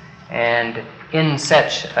abhinyas. And in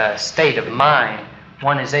such a state of mind,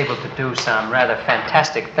 one is able to do some rather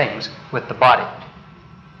fantastic things with the body,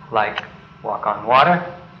 like walk on water.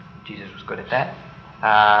 Jesus was good at that.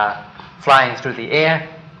 Flying through the air.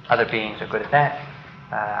 Other beings are good at that.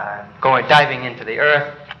 Diving into the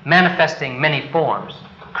earth, manifesting many forms,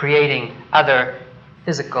 creating other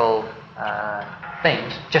physical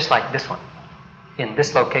things, just like this one, in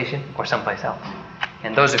this location or someplace else.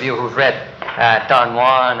 And those of you who've read Don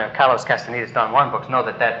Juan or Carlos Castaneda's Don Juan books know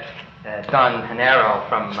that Don Genaro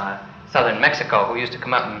from southern Mexico, who used to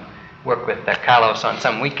come up and work with Carlos on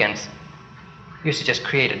some weekends, used to just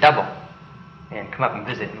create a double and come up and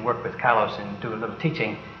visit and work with Carlos and do a little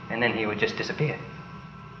teaching, and then he would just disappear.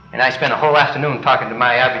 And I spent a whole afternoon talking to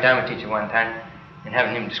my Abhidharma teacher one time and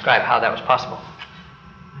having him describe how that was possible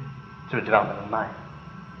through the development of the mind.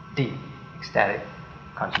 Deep, ecstatic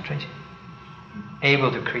concentration.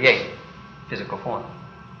 Able to create physical form.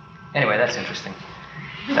 Anyway, that's interesting.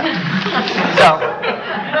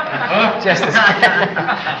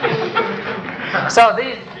 So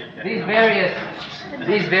these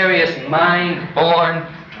various mind-born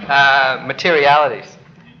materialities.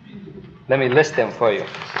 Let me list them for you,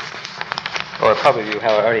 or probably you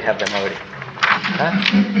already have them already.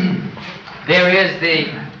 There is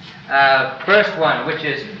the first one, which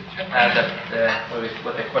is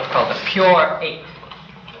what's called the pure eight,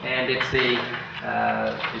 and it's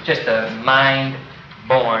just a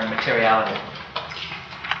mind-born materiality.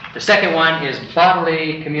 The second one is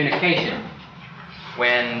bodily communication.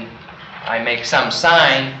 When I make some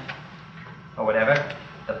sign or whatever,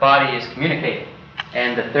 the body is communicating.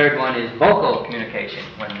 And the third one is vocal communication,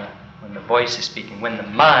 when the voice is speaking, when the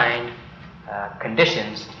mind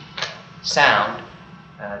conditions sound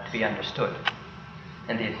to be understood.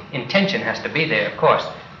 And the intention has to be there, of course,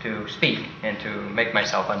 to speak and to make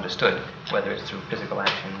myself understood, whether it's through physical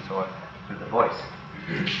actions or through the voice.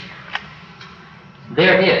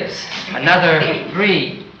 There is another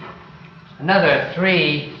three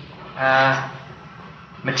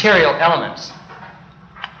material elements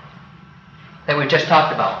that we just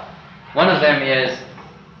talked about. One of them is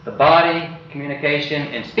the body communication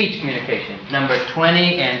and speech communication, number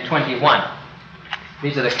 20 and 21.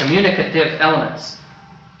 These are the communicative elements.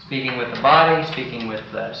 Speaking with the body, speaking with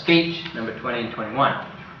speech, number 20 and 21.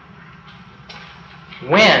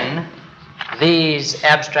 When these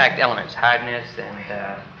abstract elements, hardness and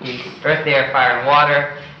earth, air, fire, and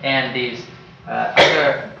water, and these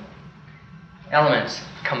other elements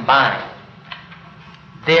combine,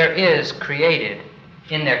 there is created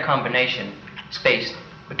in their combination, space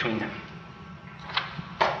between them.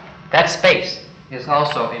 That space is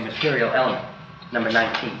also a material element, number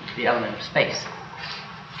 19, the element of space.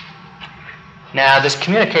 Now, this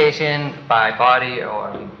communication by body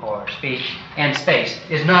or speech and space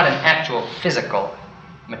is not an actual physical,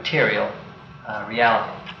 material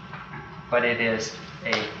reality, but it is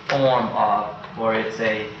a form of, or it's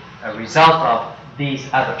a result of these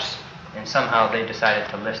others. And somehow they decided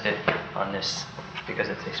to list it on this because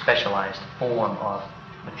it's a specialized form of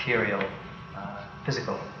material,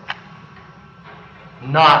 physical,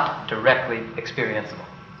 not directly experienceable.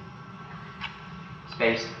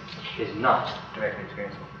 Space is not directly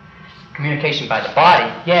experienceable. Communication by the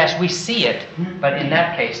body, yes, we see it, but in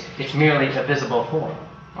that case, it's merely a visible form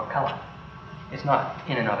or color. It's not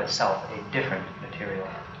in and of itself a different material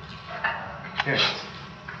experience.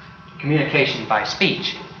 Communication by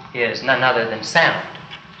speech is none other than sound,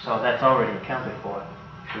 so that's already accounted for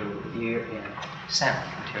through ear and sound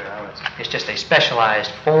material elements. It's just a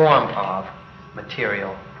specialized form of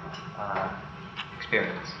material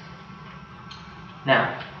experience.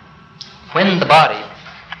 Now, when the body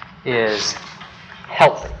is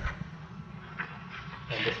healthy,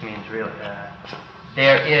 and this means really,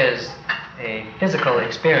 there is a physical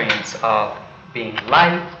experience of being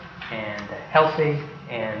light and healthy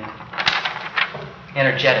and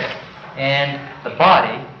energetic. And the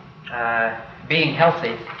body, being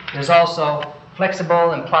healthy, is also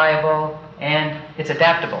flexible and pliable, and it's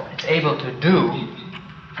adaptable. It's able to do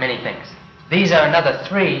many things. These are another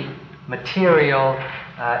 3 material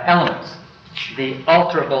elements, the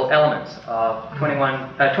alterable elements of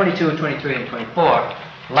 22, 23, and 24,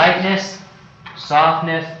 lightness,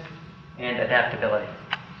 softness, and adaptability.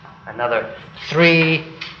 Another 3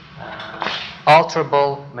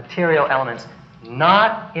 alterable material elements,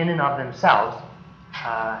 not in and of themselves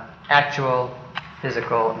actual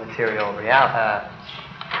physical material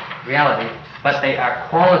reality, but they are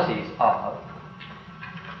qualities of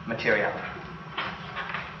materiality.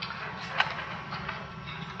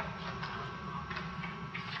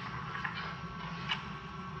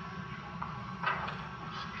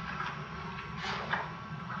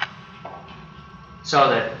 So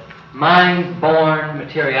that mind-born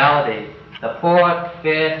materiality, the 4th,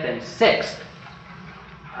 5th, and 6th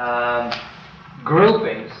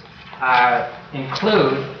groupings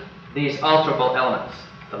include these alterable elements,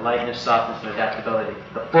 the lightness, softness, and adaptability.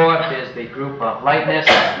 The 4th is the group of lightness.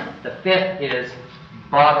 The 5th is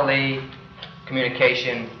bodily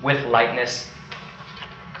communication with lightness,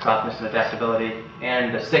 softness, and adaptability.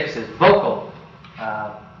 And the 6th is vocal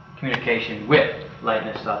communication with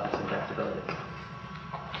lightness, softness, and adaptability.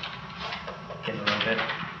 Getting a little bit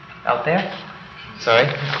out there. Sorry.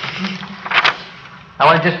 I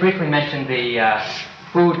want to just briefly mention the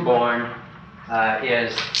foodborne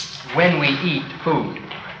is when we eat food.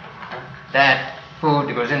 That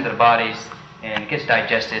food goes into the bodies and gets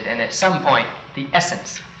digested, and at some point, the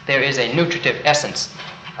essence, there is a nutritive essence,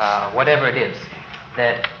 whatever it is,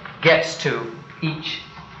 that gets to each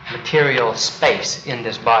material space in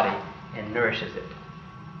this body and nourishes it,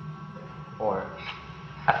 or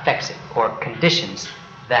affects it, or conditions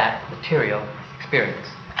that material experience.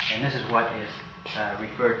 And this is what is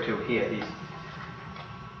referred to here, these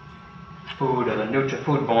food, or the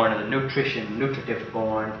foodborne, or the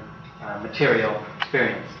nutritive-borne material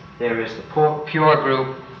experience. There is the pure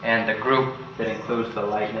group and the group that includes the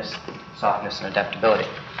lightness, softness, and adaptability.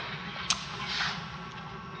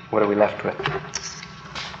 What are we left with?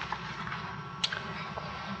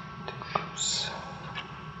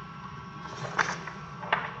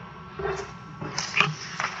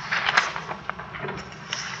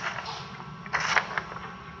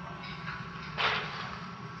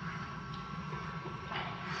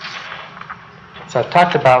 So I've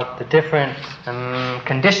talked about the different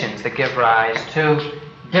conditions that give rise to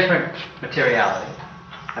different materiality.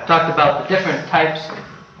 I've talked about the different types,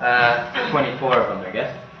 24 of them, I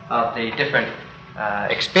guess, of the different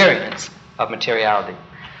experience of materiality.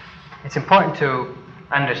 It's important to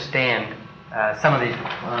understand some of these,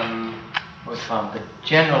 what's called the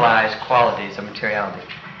generalized qualities of materiality.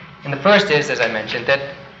 And the first is, as I mentioned,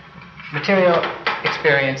 that material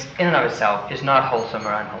experience in and of itself is not wholesome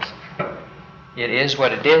or unwholesome. It is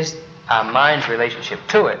what it is. Our mind's relationship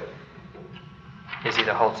to it is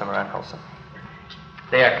either wholesome or unwholesome.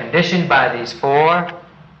 They are conditioned by these 4,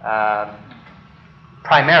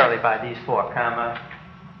 primarily by these 4, karma,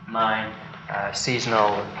 mind,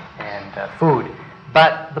 seasonal, and food.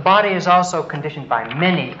 But the body is also conditioned by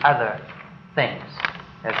many other things,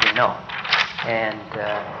 as we know. And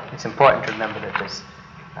it's important to remember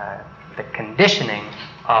that the conditioning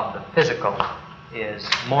of the physical is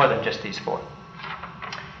more than just these four.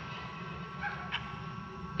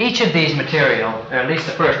 Each of these material, or at least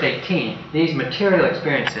the first 18, these material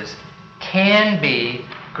experiences can be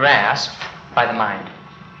grasped by the mind.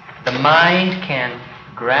 The mind can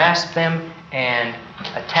grasp them and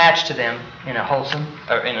attach to them in a wholesome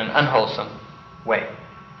or in an unwholesome way.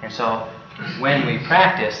 And so when we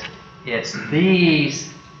practice, it's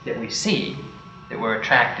these that we see that we're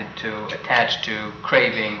attracted to, attached to,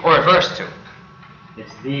 craving, or averse to.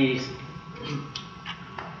 It's these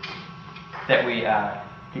that we are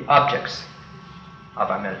the objects of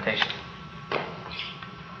our meditation.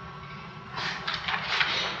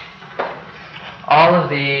 All of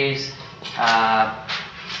these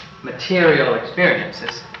material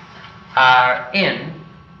experiences are in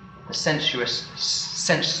the sense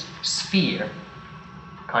sphere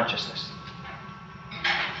consciousness.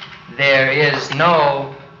 There is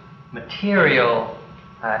no material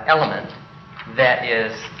element that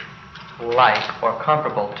is like or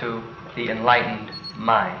comparable to the enlightened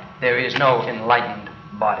mind. There is no enlightened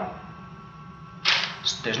body.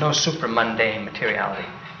 There's no supramundane materiality.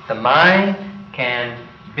 The mind can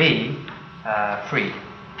be freed.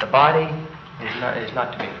 The body is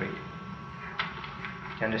not to be freed.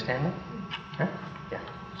 You understand that? Huh? Yeah.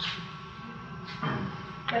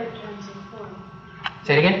 But it turns in form.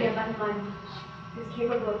 Say it again? The enlightened mind is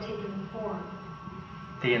capable of taking form.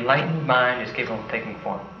 The enlightened mind is capable of taking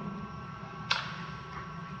form.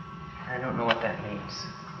 I don't know what that means.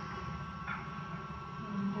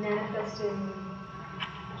 Manifesting.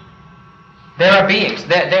 There are beings.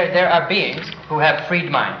 There are beings who have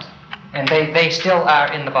freed minds, and they still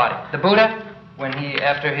are in the body. The Buddha, when he,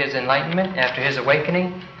 after his enlightenment, after his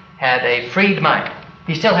awakening, had a freed mind.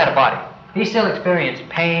 He still had a body. He still experienced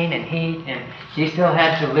pain and heat, and he still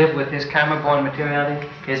had to live with his karma-born materiality,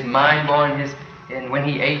 his mind-born, and when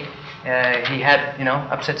he ate, he had,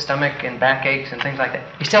 upset stomach and backaches and things like that.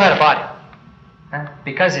 He still had a body.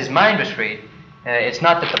 Because his mind was freed, it's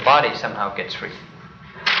not that the body somehow gets free.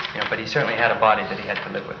 But he certainly had a body that he had to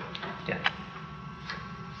live with. Yeah.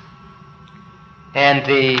 And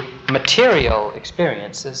the material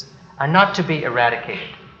experiences are not to be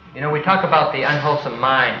eradicated. We talk about the unwholesome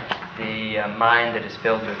mind, the mind that is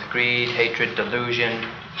filled with greed, hatred, delusion,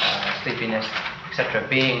 sleepiness, etc.,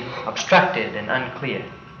 being obstructed and unclear,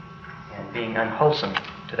 and being unwholesome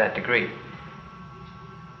to that degree.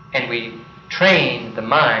 And we train the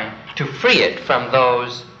mind to free it from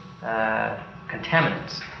those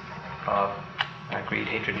contaminants of greed,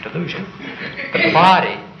 hatred, and delusion. But the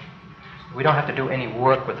body, we don't have to do any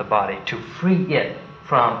work with the body to free it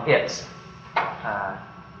from its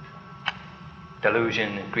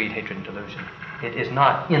delusion, and greed, hatred, and delusion. It is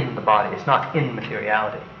not in the body. It's not in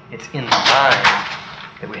materiality. It's in the mind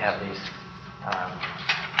that we have these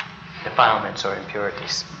defilements or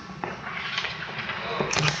impurities.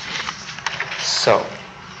 So,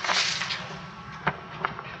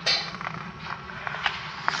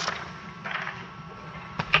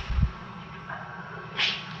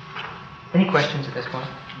 any questions at this point?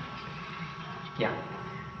 Yeah.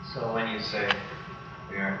 So when you say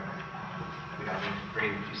we don't need to free,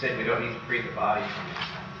 you said we don't need to free the body from it.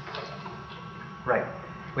 Right.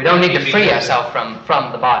 We don't need to free ourselves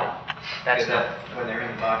from the body. That's not. When they're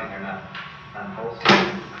in the body, they're not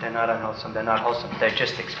unwholesome. They're not unwholesome. They're not wholesome. They're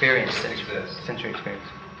just experience, Exist. sensory experience.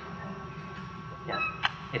 Yeah.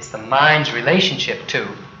 It's the mind's relationship to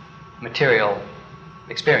material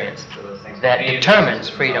experience So those things that continue to determines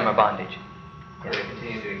exist in the freedom or body. bondage. They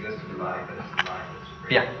continue to exist in the body, but it's the mind that's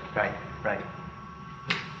free. Yeah. Right.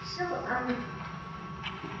 So,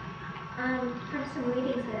 from some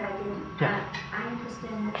readings that I did, Yeah. I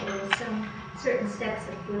understand that there were some certain sects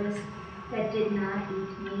of Buddhists that did not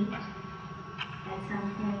eat meat at some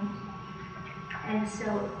point. And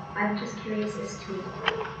so I'm just curious as to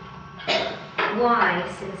why,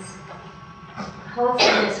 since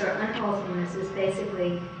wholesomeness or unwholesomeness is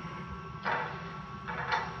basically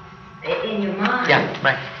in your mind. Yeah.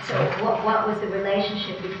 Right. So what was the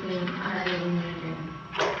relationship between not eating meat and...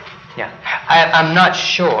 Yeah. I'm not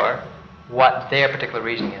sure what their particular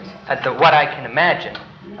reasoning is. What I can imagine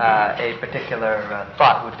a particular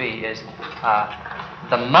thought would be is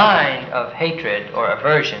the mind of hatred or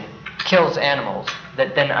aversion kills animals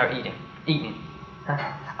that then are eaten.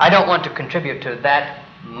 I don't want to contribute to that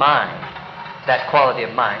mind, that quality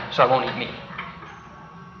of mind, so I won't eat meat.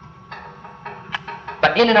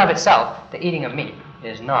 But in and of itself, the eating of meat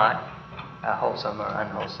is not wholesome or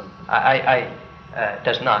unwholesome.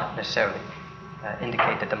 Does not necessarily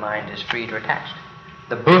indicate that the mind is freed or attached.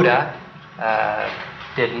 The Buddha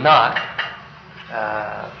did not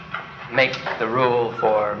make the rule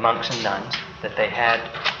for monks and nuns that they had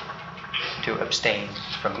to abstain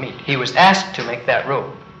from meat. He was asked to make that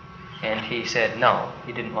rule, and he said no,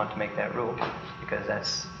 he didn't want to make that rule because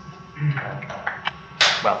that's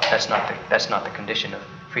that's not the condition of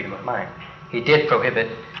freedom of mind. He did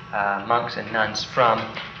prohibit monks and nuns from,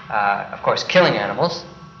 of course, killing animals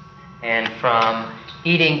and from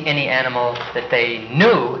eating any animal that they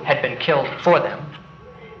knew had been killed for them,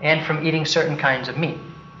 and from eating certain kinds of meat.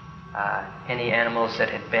 Any animals that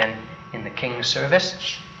had been in the king's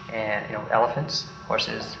service, and elephants,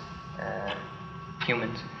 horses,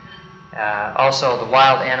 humans. Also, the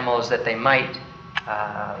wild animals that they might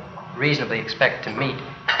reasonably expect to meet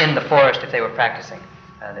in the forest if they were practicing.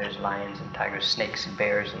 There's lions and tigers, snakes and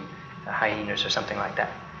bears and hyenas or something like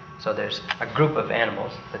that. So there's a group of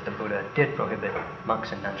animals that the Buddha did prohibit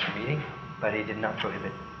monks and nuns from eating, but he did not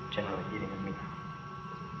prohibit generally eating of meat.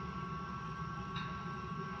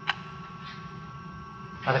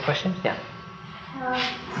 Other questions? Yeah.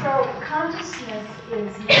 So consciousness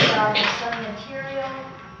is made out of some material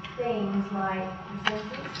things like the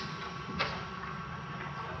senses.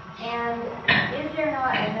 And is there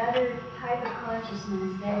not another type of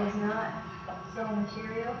consciousness that is not so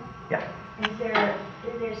material? Yeah. Is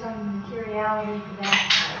there some materiality to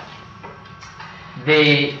that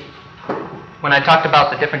When I talked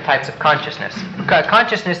about the different types of consciousness,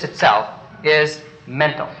 consciousness itself is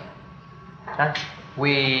mental.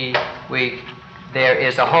 There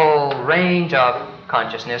is a whole range of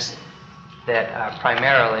consciousness that are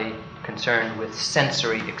primarily concerned with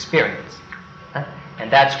sensory experience. And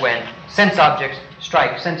that's when sense objects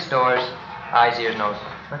strike sense doors, eyes, ears, nose,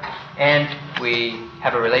 and we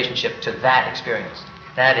have a relationship to that experience.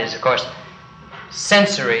 That is, of course,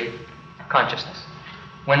 sensory consciousness.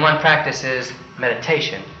 When one practices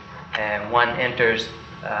meditation and one enters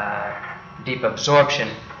deep absorption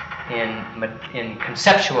in the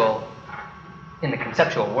conceptual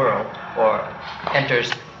world, or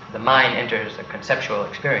the mind enters a conceptual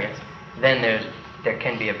experience, then there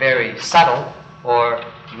can be a very subtle or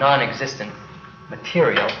non-existent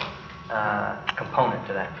material component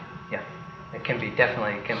to that. Yeah, it can be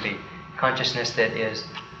consciousness that is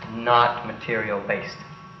not material based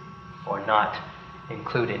or not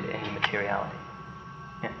included in materiality.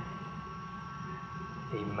 Yeah.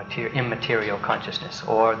 The immaterial consciousness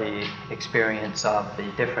or the experience of the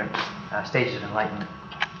different stages of enlightenment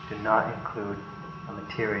do not include a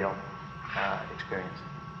material experience.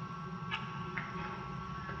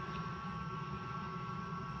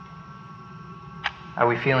 Are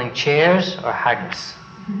we feeling chairs or hardness?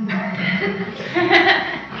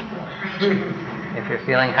 If you're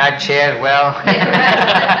feeling hard chairs, well,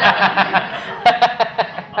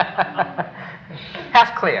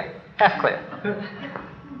 half clear.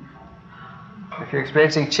 If you're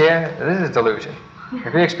experiencing chair, this is delusion.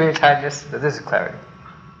 If you experience hardness, this is clarity.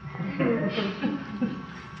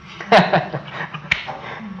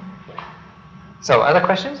 So, other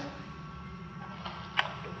questions?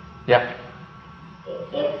 Yeah.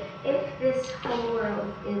 If this whole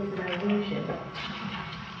world is an illusion,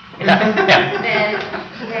 Yeah. then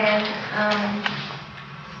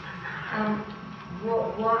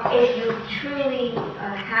if you truly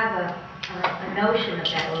have a notion of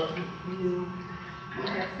that, or you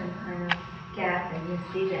have some kind of gap and you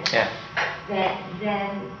see that, Yeah.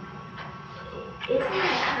 then isn't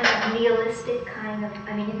that kind of nihilistic kind of?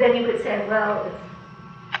 I mean, then you could say, well, it's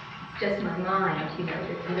just my mind, and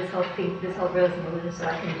this whole world's an illusion, so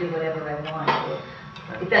I can do whatever I want.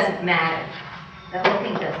 Or it doesn't matter. The whole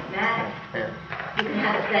thing doesn't matter. Yeah. You can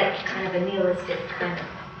have that kind of a nihilistic kind of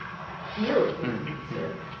view.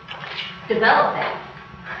 Develop that.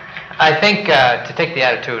 I think to take the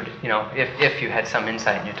attitude, if you had some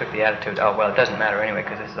insight and you took the attitude, oh, well, it doesn't matter anyway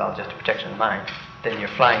because this is all just a projection of the mind, then you're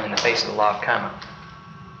flying in the face of the law of karma.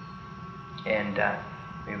 And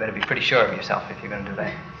you better be pretty sure of yourself if you're going to do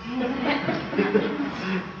that.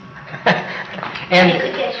 And it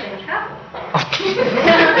could get you in trouble.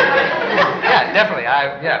 Yeah, definitely.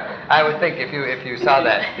 I would think if you saw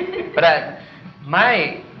that. But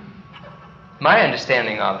my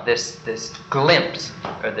understanding of this glimpse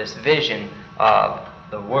or this vision of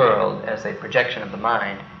the world as a projection of the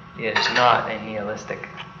mind is not a nihilistic.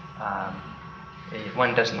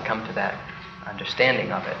 One doesn't come to that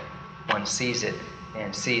understanding of it. One sees it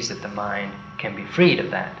and sees that the mind can be freed of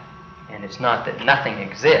that. And it's not that nothing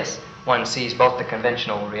exists. One sees both the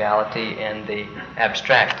conventional reality and the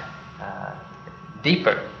abstract,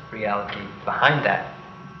 deeper reality behind that.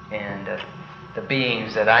 And the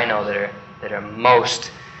beings that I know that are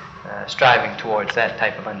most striving towards that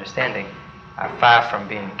type of understanding are far from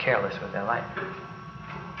being careless with their life.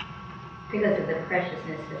 Because of the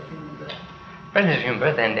preciousness that's in the book. presence of human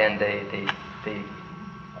birth and the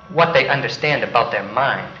what they understand about their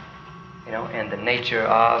mind, and the nature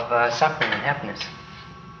of suffering and happiness.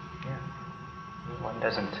 Yeah. One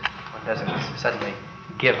doesn't suddenly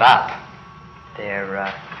give up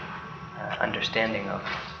their understanding of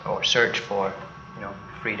or search for,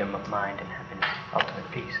 freedom of mind and happiness,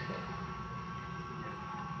 ultimate peace.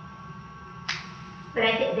 But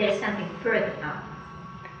I think there's something further now.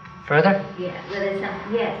 Further? Yeah, well, there's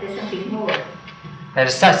something more.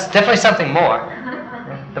 There's definitely something more.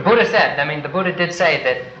 The Buddha said, the Buddha did say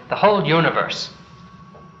that the whole universe,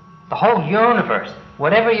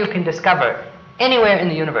 whatever you can discover anywhere in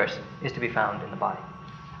the universe is to be found in the body.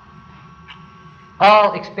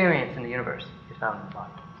 All experience in the universe is found in the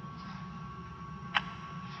body.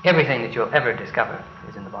 Everything that you'll ever discover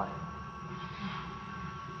is in the body.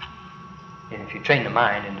 And if you train the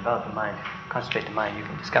mind and develop the mind, concentrate the mind, you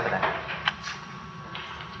can discover that.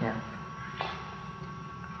 Yeah.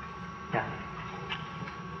 Yeah.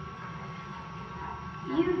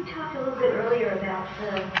 You talked a little bit earlier about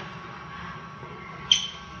the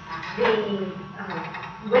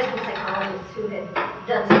Western psychologists who had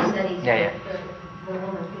done some studies with the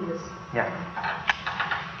woman who was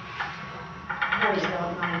having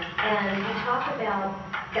developed mind. And you talked about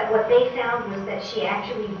that what they found was that she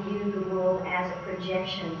actually viewed the world as a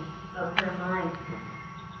projection of her mind.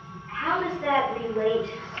 How does that relate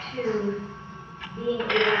to being able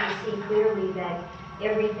to see clearly that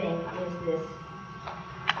everything is this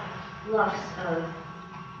flux of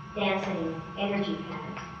dancing energy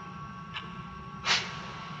patterns?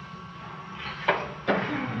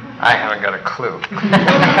 I haven't got a clue.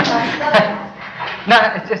 No,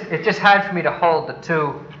 it's just hard for me to hold the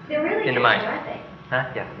two They're really in the different, mind. aren't they? Huh?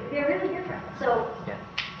 Yeah. They're really different. So Yeah.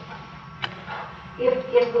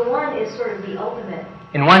 if the one is sort of the ultimate,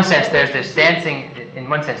 In one sense, there's this dancing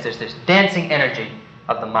energy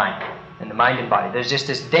of the mind, in the mind and body. There's just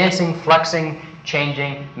this dancing, fluxing,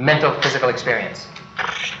 changing, mental, physical experience.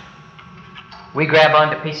 We grab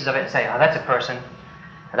onto pieces of it and say, oh, that's a person,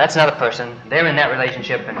 that's another person, they're in that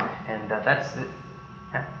relationship, and that's...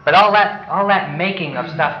 But all that making of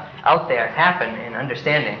stuff out there happen in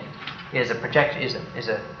understanding is a projection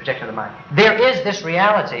of the mind. There is this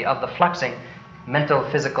reality of the fluxing mental,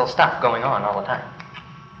 physical stuff going on all the time.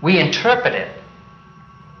 We interpret it,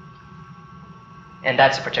 and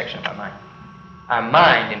that's a projection of our mind. Our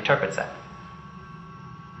mind interprets that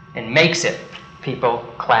and makes it people,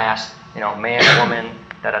 class, man, woman,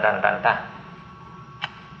 da-da-da-da-da-da.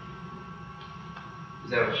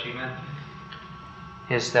 Is that what she meant?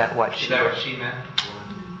 Is that what Is that what she meant?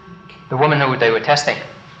 The woman who they were testing?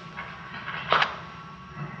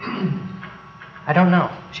 I don't know.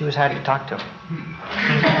 She was hard to talk to.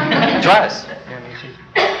 She was.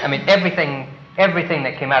 Everything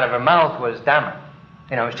that came out of her mouth was Dharma.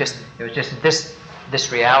 It was just this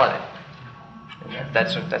reality. And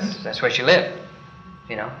that's where she lived.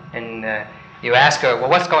 And you ask her, well,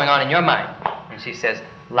 what's going on in your mind? And she says,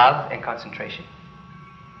 love and concentration.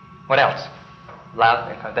 What else? Love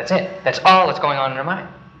and concentration. That's it. That's all that's going on in her mind.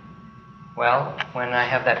 Well, when I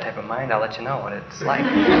have that type of mind, I'll let you know what it's like.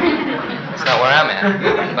 That's not where I'm at.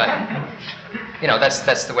 But,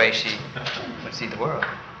 that's the way she would see the world.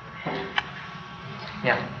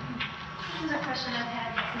 Yeah. This is a question I've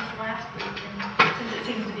had since last week, and since it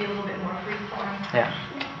seems to be a little bit more free form. Yeah.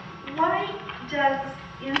 Why does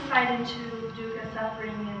insight into dukkha,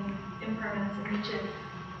 suffering, and impermanence and Nietzsche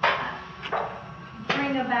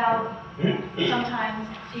bring about sometimes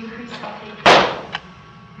increased self-hatred?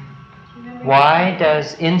 Why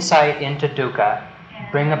does insight into dukkha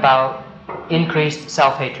bring about increased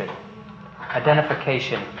self-hatred?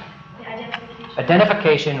 Identification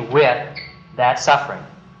with that suffering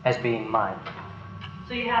as being mine.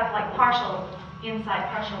 So you have like partial insight,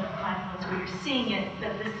 partial mindfulness, where you're seeing it,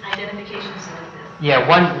 but this identification still exists. Yeah,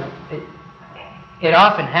 it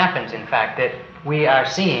often happens, in fact, that we are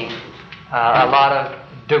seeing a lot of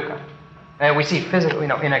dukkha. And we see physical,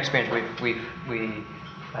 in our experience, we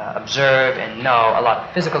observe and know a lot of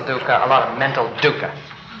physical dukkha, a lot of mental dukkha.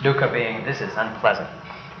 Dukkha being, this is unpleasant,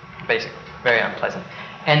 basically, very unpleasant.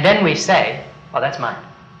 And then we say, oh, that's mine,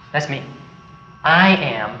 that's me. I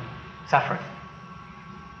am suffering.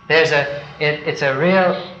 It's a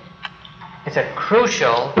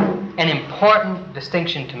crucial and important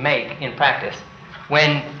distinction to make in practice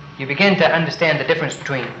when you begin to understand the difference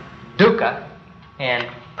between dukkha and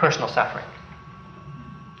personal suffering.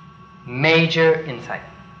 Major insight.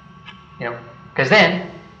 Because then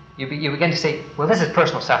you begin to say, well, this is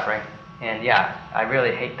personal suffering, and yeah, I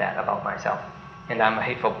really hate that about myself, and I'm a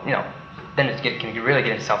hateful, then can you really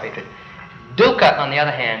get into self-hatred. Dukkha, on the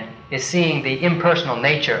other hand, is seeing the impersonal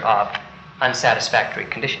nature of unsatisfactory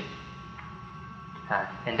condition.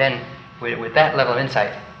 And then with that level of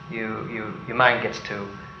insight, your mind gets to,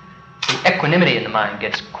 the equanimity in the mind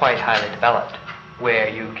gets quite highly developed, where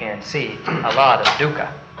you can see a lot of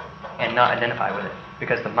dukkha and not identify with it,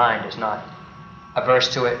 because the mind is not averse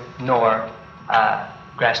to it, nor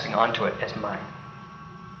grasping onto it as mine.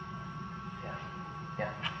 Yeah.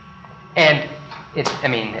 And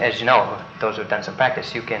as you know, those who've done some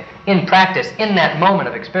practice, you can, in practice, in that moment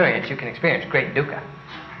of experience, you can experience great dukkha.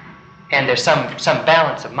 And there's some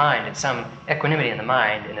balance of mind and some equanimity in the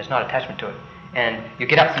mind, and there's not attachment to it. And you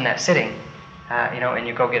get up from that sitting, and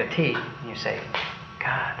you go get a tea, and you say,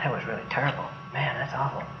 God, that was really terrible. Man, that's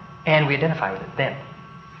awful. And we identify with it then.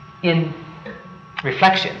 In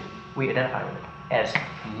reflection, we identify with it as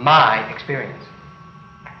my experience.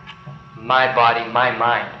 My body, my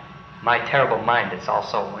mind, my terrible mind that's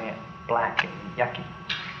also black and yucky.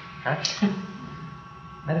 Huh?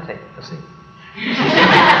 Meditate, you'll see.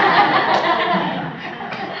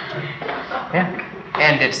 Yeah.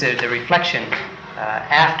 And it's the reflection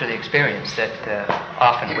after the experience that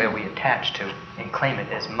often where we attach to and claim it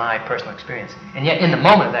as my personal experience. And yet in the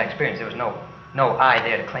moment of that experience, there was no I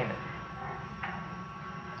there to claim it.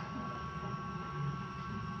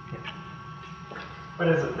 What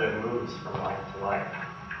is it that moves from life to life?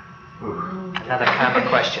 Another common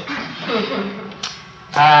question.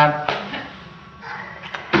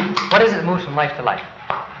 What is it that moves from life to life?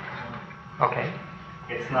 Okay.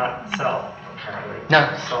 It's not self, apparently. No.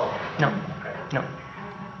 It's soul. No. Okay. No.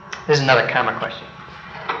 This is another common question.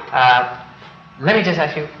 Let me just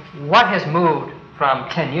ask you, what has moved from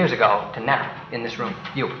 10 years ago to now in this room?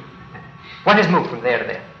 You. What has moved from there to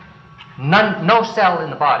there? No cell in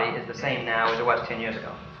the body is the same now as it was 10 years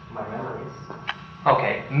ago. My memories.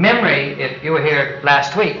 Okay. Memory, if you were here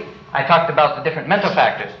last week, I talked about the different mental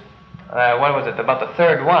factors. What was it? About the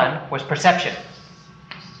third one was perception.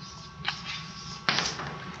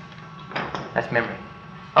 That's memory.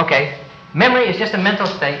 Okay. Memory is just a mental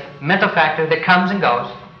state, mental factor that comes and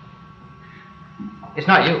goes. It's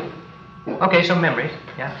not you. Okay, so memories.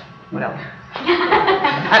 Yeah. What else?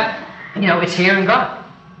 It's here and gone.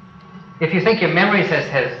 If you think your memories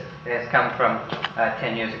has come from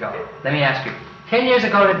 10 years ago, let me ask you. 10 years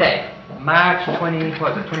ago today, March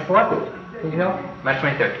 24th? Did you know? March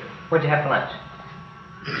 23rd. What did you have for lunch?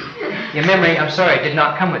 Your memory, I'm sorry, did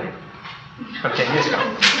not come with you from 10 years ago.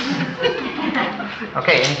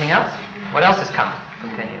 Okay, anything else? What else has come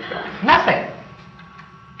from 10 years ago? Nothing.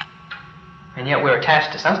 And yet we're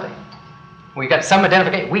attached to something. We got some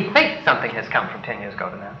identification. We think something has come from 10 years ago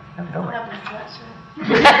to now. Don't we?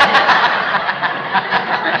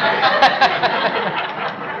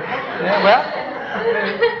 Yeah, well.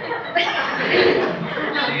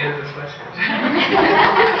 She is the sweatshirt.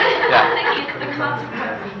 I'm thinking it's the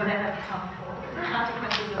consequences, but I have to talk for the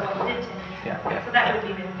consequences of what we did 10 years ago. So that would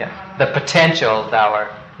be the The potential,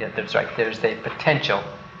 that's right, there's the potential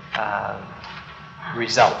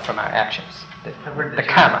result from our actions. The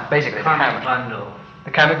karma, basically the karma. Bundle.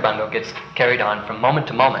 The karmic bundle gets carried on from moment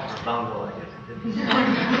to moment. Bungle, I guess.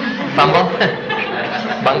 Bumble?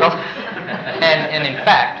 Bungle? And in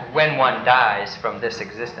fact, when one dies from this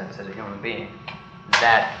existence as a human being,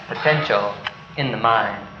 that potential in the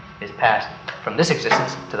mind is passed from this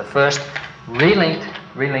existence to the first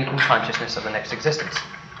relinking consciousness of the next existence.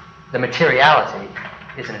 The materiality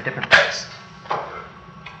is in a different place.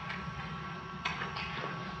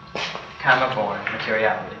 Karma-born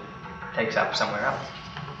materiality takes up somewhere else.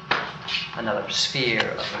 Another sphere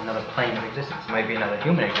of another plane of existence. It might be another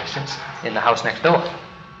human existence in the house next door,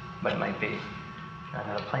 but it might be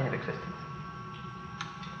another plane of existence.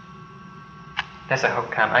 That's a whole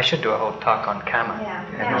karma. I should do a whole talk on karma. Yeah.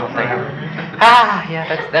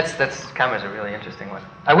 That's karma is a really interesting one.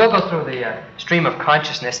 I will go through the stream of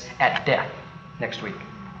consciousness at death next week.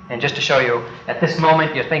 And just to show you, at this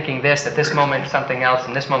moment you're thinking this, at this moment something else,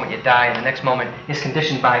 and this moment you die, and the next moment is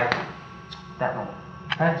conditioned by that moment.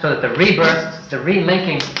 Right? So that the rebirth, the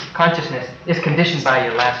relinking consciousness is conditioned by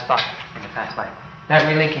your last thought in the past life. That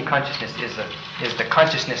relinking consciousness is the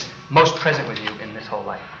consciousness most present with you in this whole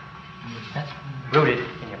life. That's rooted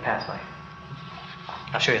in your past life.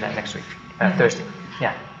 I'll show you that next week, Thursday.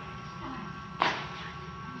 Yeah.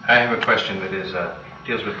 I have a question that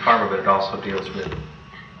deals with karma, but it also deals with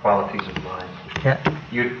qualities of mind. Yeah.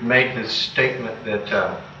 You made this statement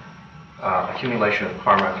that accumulation of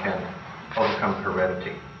karma can overcome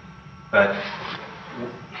heredity, but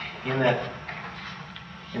in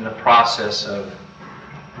the process of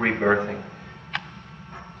rebirthing,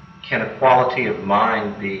 can a quality of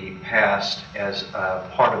mind be passed as a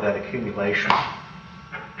part of that accumulation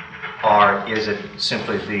Or is it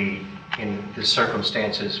simply in the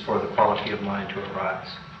circumstances for the quality of mind to arise?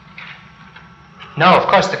 No, of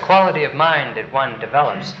course, the quality of mind that one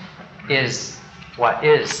develops is what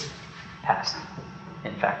is past,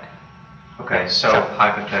 in fact. Okay, so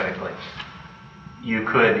hypothetically, you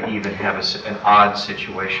could even have an odd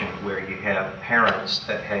situation where you have parents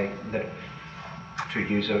that to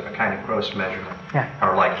use a kind of gross measurement,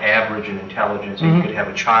 are like average in intelligence, and you could have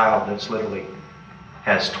a child that's literally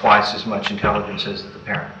has twice as much intelligence as the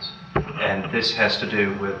parents. And this has to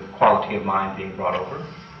do with quality of mind being brought over?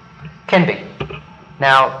 Can be.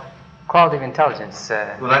 Now, quality of intelligence...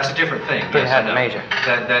 well, that's a different thing. Pretty hard to measure.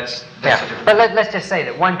 That's a different But let's just say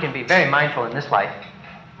that one can be very mindful in this life,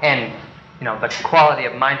 and, but the quality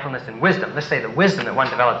of mindfulness and wisdom, let's say the wisdom that one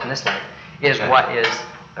develops in this life is what is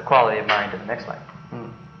the quality of mind in the next life.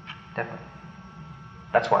 Definitely.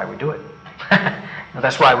 That's why we do it.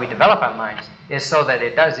 That's why we develop our minds, is so that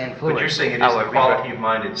it does influence. But you're saying it is the quality of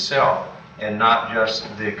mind itself, and not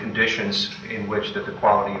just the conditions in which that the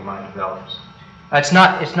quality of mind develops. It's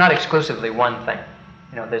not exclusively one thing.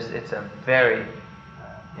 It's a very,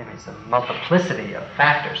 it's a multiplicity of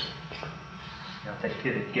factors, that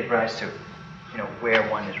give rise to, where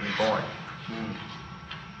one is reborn,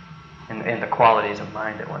 and the qualities of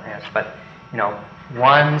mind that one has. But,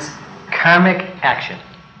 one's karmic action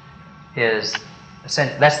is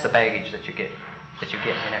that's the baggage that you get in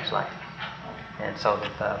your next life. And so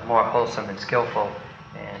the more wholesome and skillful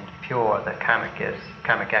and pure the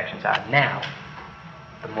karmic actions are now,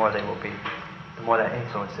 the more they will be, the more that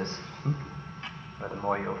influences, or the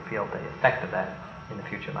more you'll feel the effect of that in the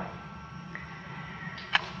future life.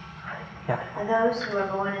 Yeah. And those who are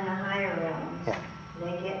born in the higher realms,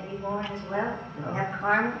 they get reborn as well? They have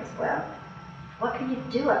karma as well? What can you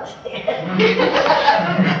do up there?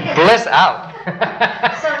 Bliss out.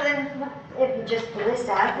 So then, if you just bliss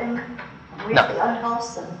out, then where's the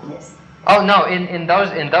unwholesomeness? Oh no! In those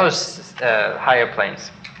higher planes,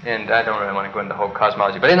 and I don't really want to go into the whole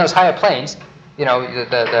cosmology, but in those higher planes,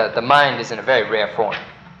 the mind is in a very rare form,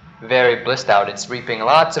 very blissed out. It's reaping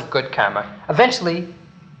lots of good karma. Eventually,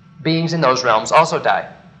 beings in those realms also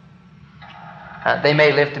die. They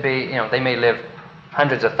may live to be, they may live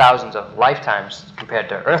hundreds of thousands of lifetimes compared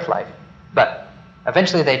to Earth life, but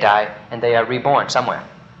eventually they die and they are reborn somewhere.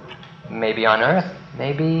 Maybe on Earth,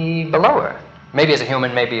 maybe below Earth. Maybe as a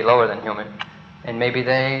human, maybe lower than human, and maybe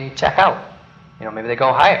they check out. Maybe they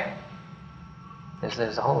go higher. There's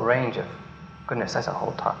a whole range of, goodness, that's a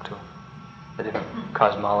whole talk too. The different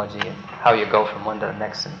cosmology and how you go from one to the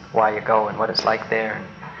next, and why you go, and what it's like there, and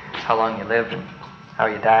how long you live, and how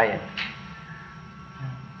you die. And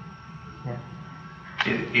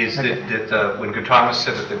Is it that when Gautama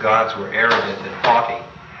said that the gods were arrogant and haughty,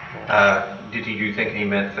 did you think he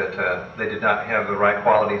meant that they did not have the right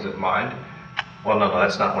qualities of mind? Well, no,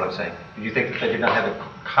 that's not what I'm saying. Did you think that they did not have a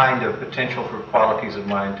kind of potential for qualities of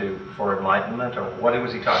mind for enlightenment, or what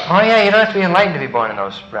was he talking about? Oh yeah, you don't have to be enlightened to be born in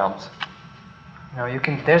those realms. You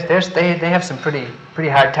can. They have some pretty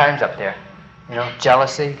hard times up there.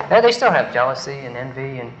 Jealousy. They still have jealousy and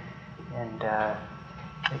envy, and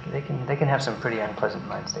they can have some pretty unpleasant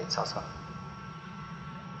mind states also.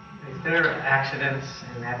 Is there accidents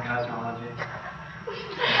in that cosmology?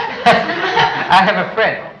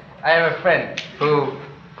 I have a friend who,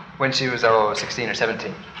 when she was 16 or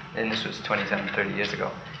 17, and this was 27, 30 years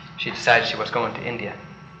ago, she decided she was going to India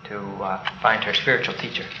to find her spiritual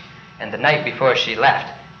teacher. And the night before she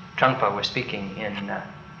left, Trungpa was speaking in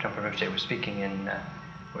Trungpa Rinpoche was speaking in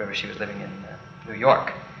wherever she was living in New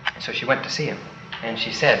York. And so she went to see him. And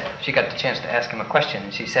she said, she got the chance to ask him a question,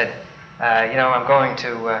 and she said, I'm going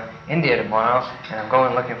to India tomorrow, and I'm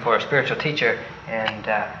going looking for a spiritual teacher, and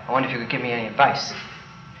I wonder if you could give me any advice.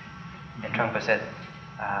 And Trungpa said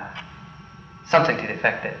something to the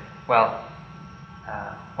effect that, well,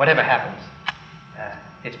 whatever happens,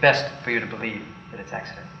 it's best for you to believe that it's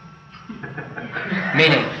accident.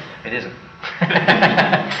 Meaning, it isn't.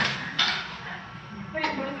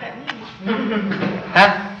 Wait, what does that mean?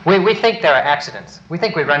 Huh? We think there are accidents. We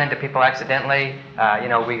think we run into people accidentally.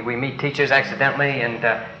 We meet teachers accidentally, and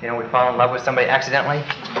we fall in love with somebody accidentally.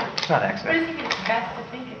 It's not What accident. does it mean it's best to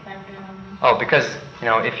think it's accident? Oh, because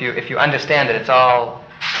if you understand that it's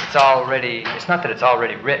already, it's not that it's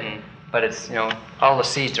already written, but it's all the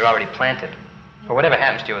seeds are already planted. For whatever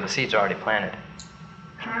happens to you, the seeds are already planted.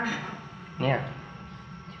 Karma. Yeah.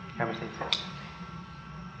 Karma seeds.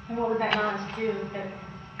 And what would that knowledge do?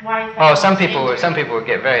 Why is that? Oh, some knowledge people would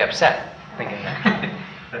get very upset thinking that.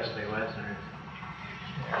 Especially Westerners.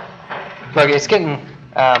 Look, it's getting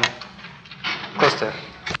close to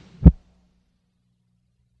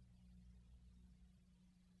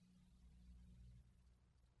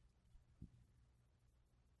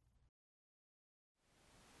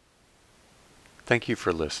Thank you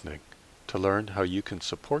for listening. To learn how you can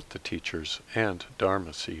support the teachers and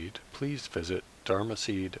Dharma Seed, please visit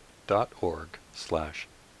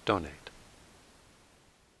dharmaseed.org/donate.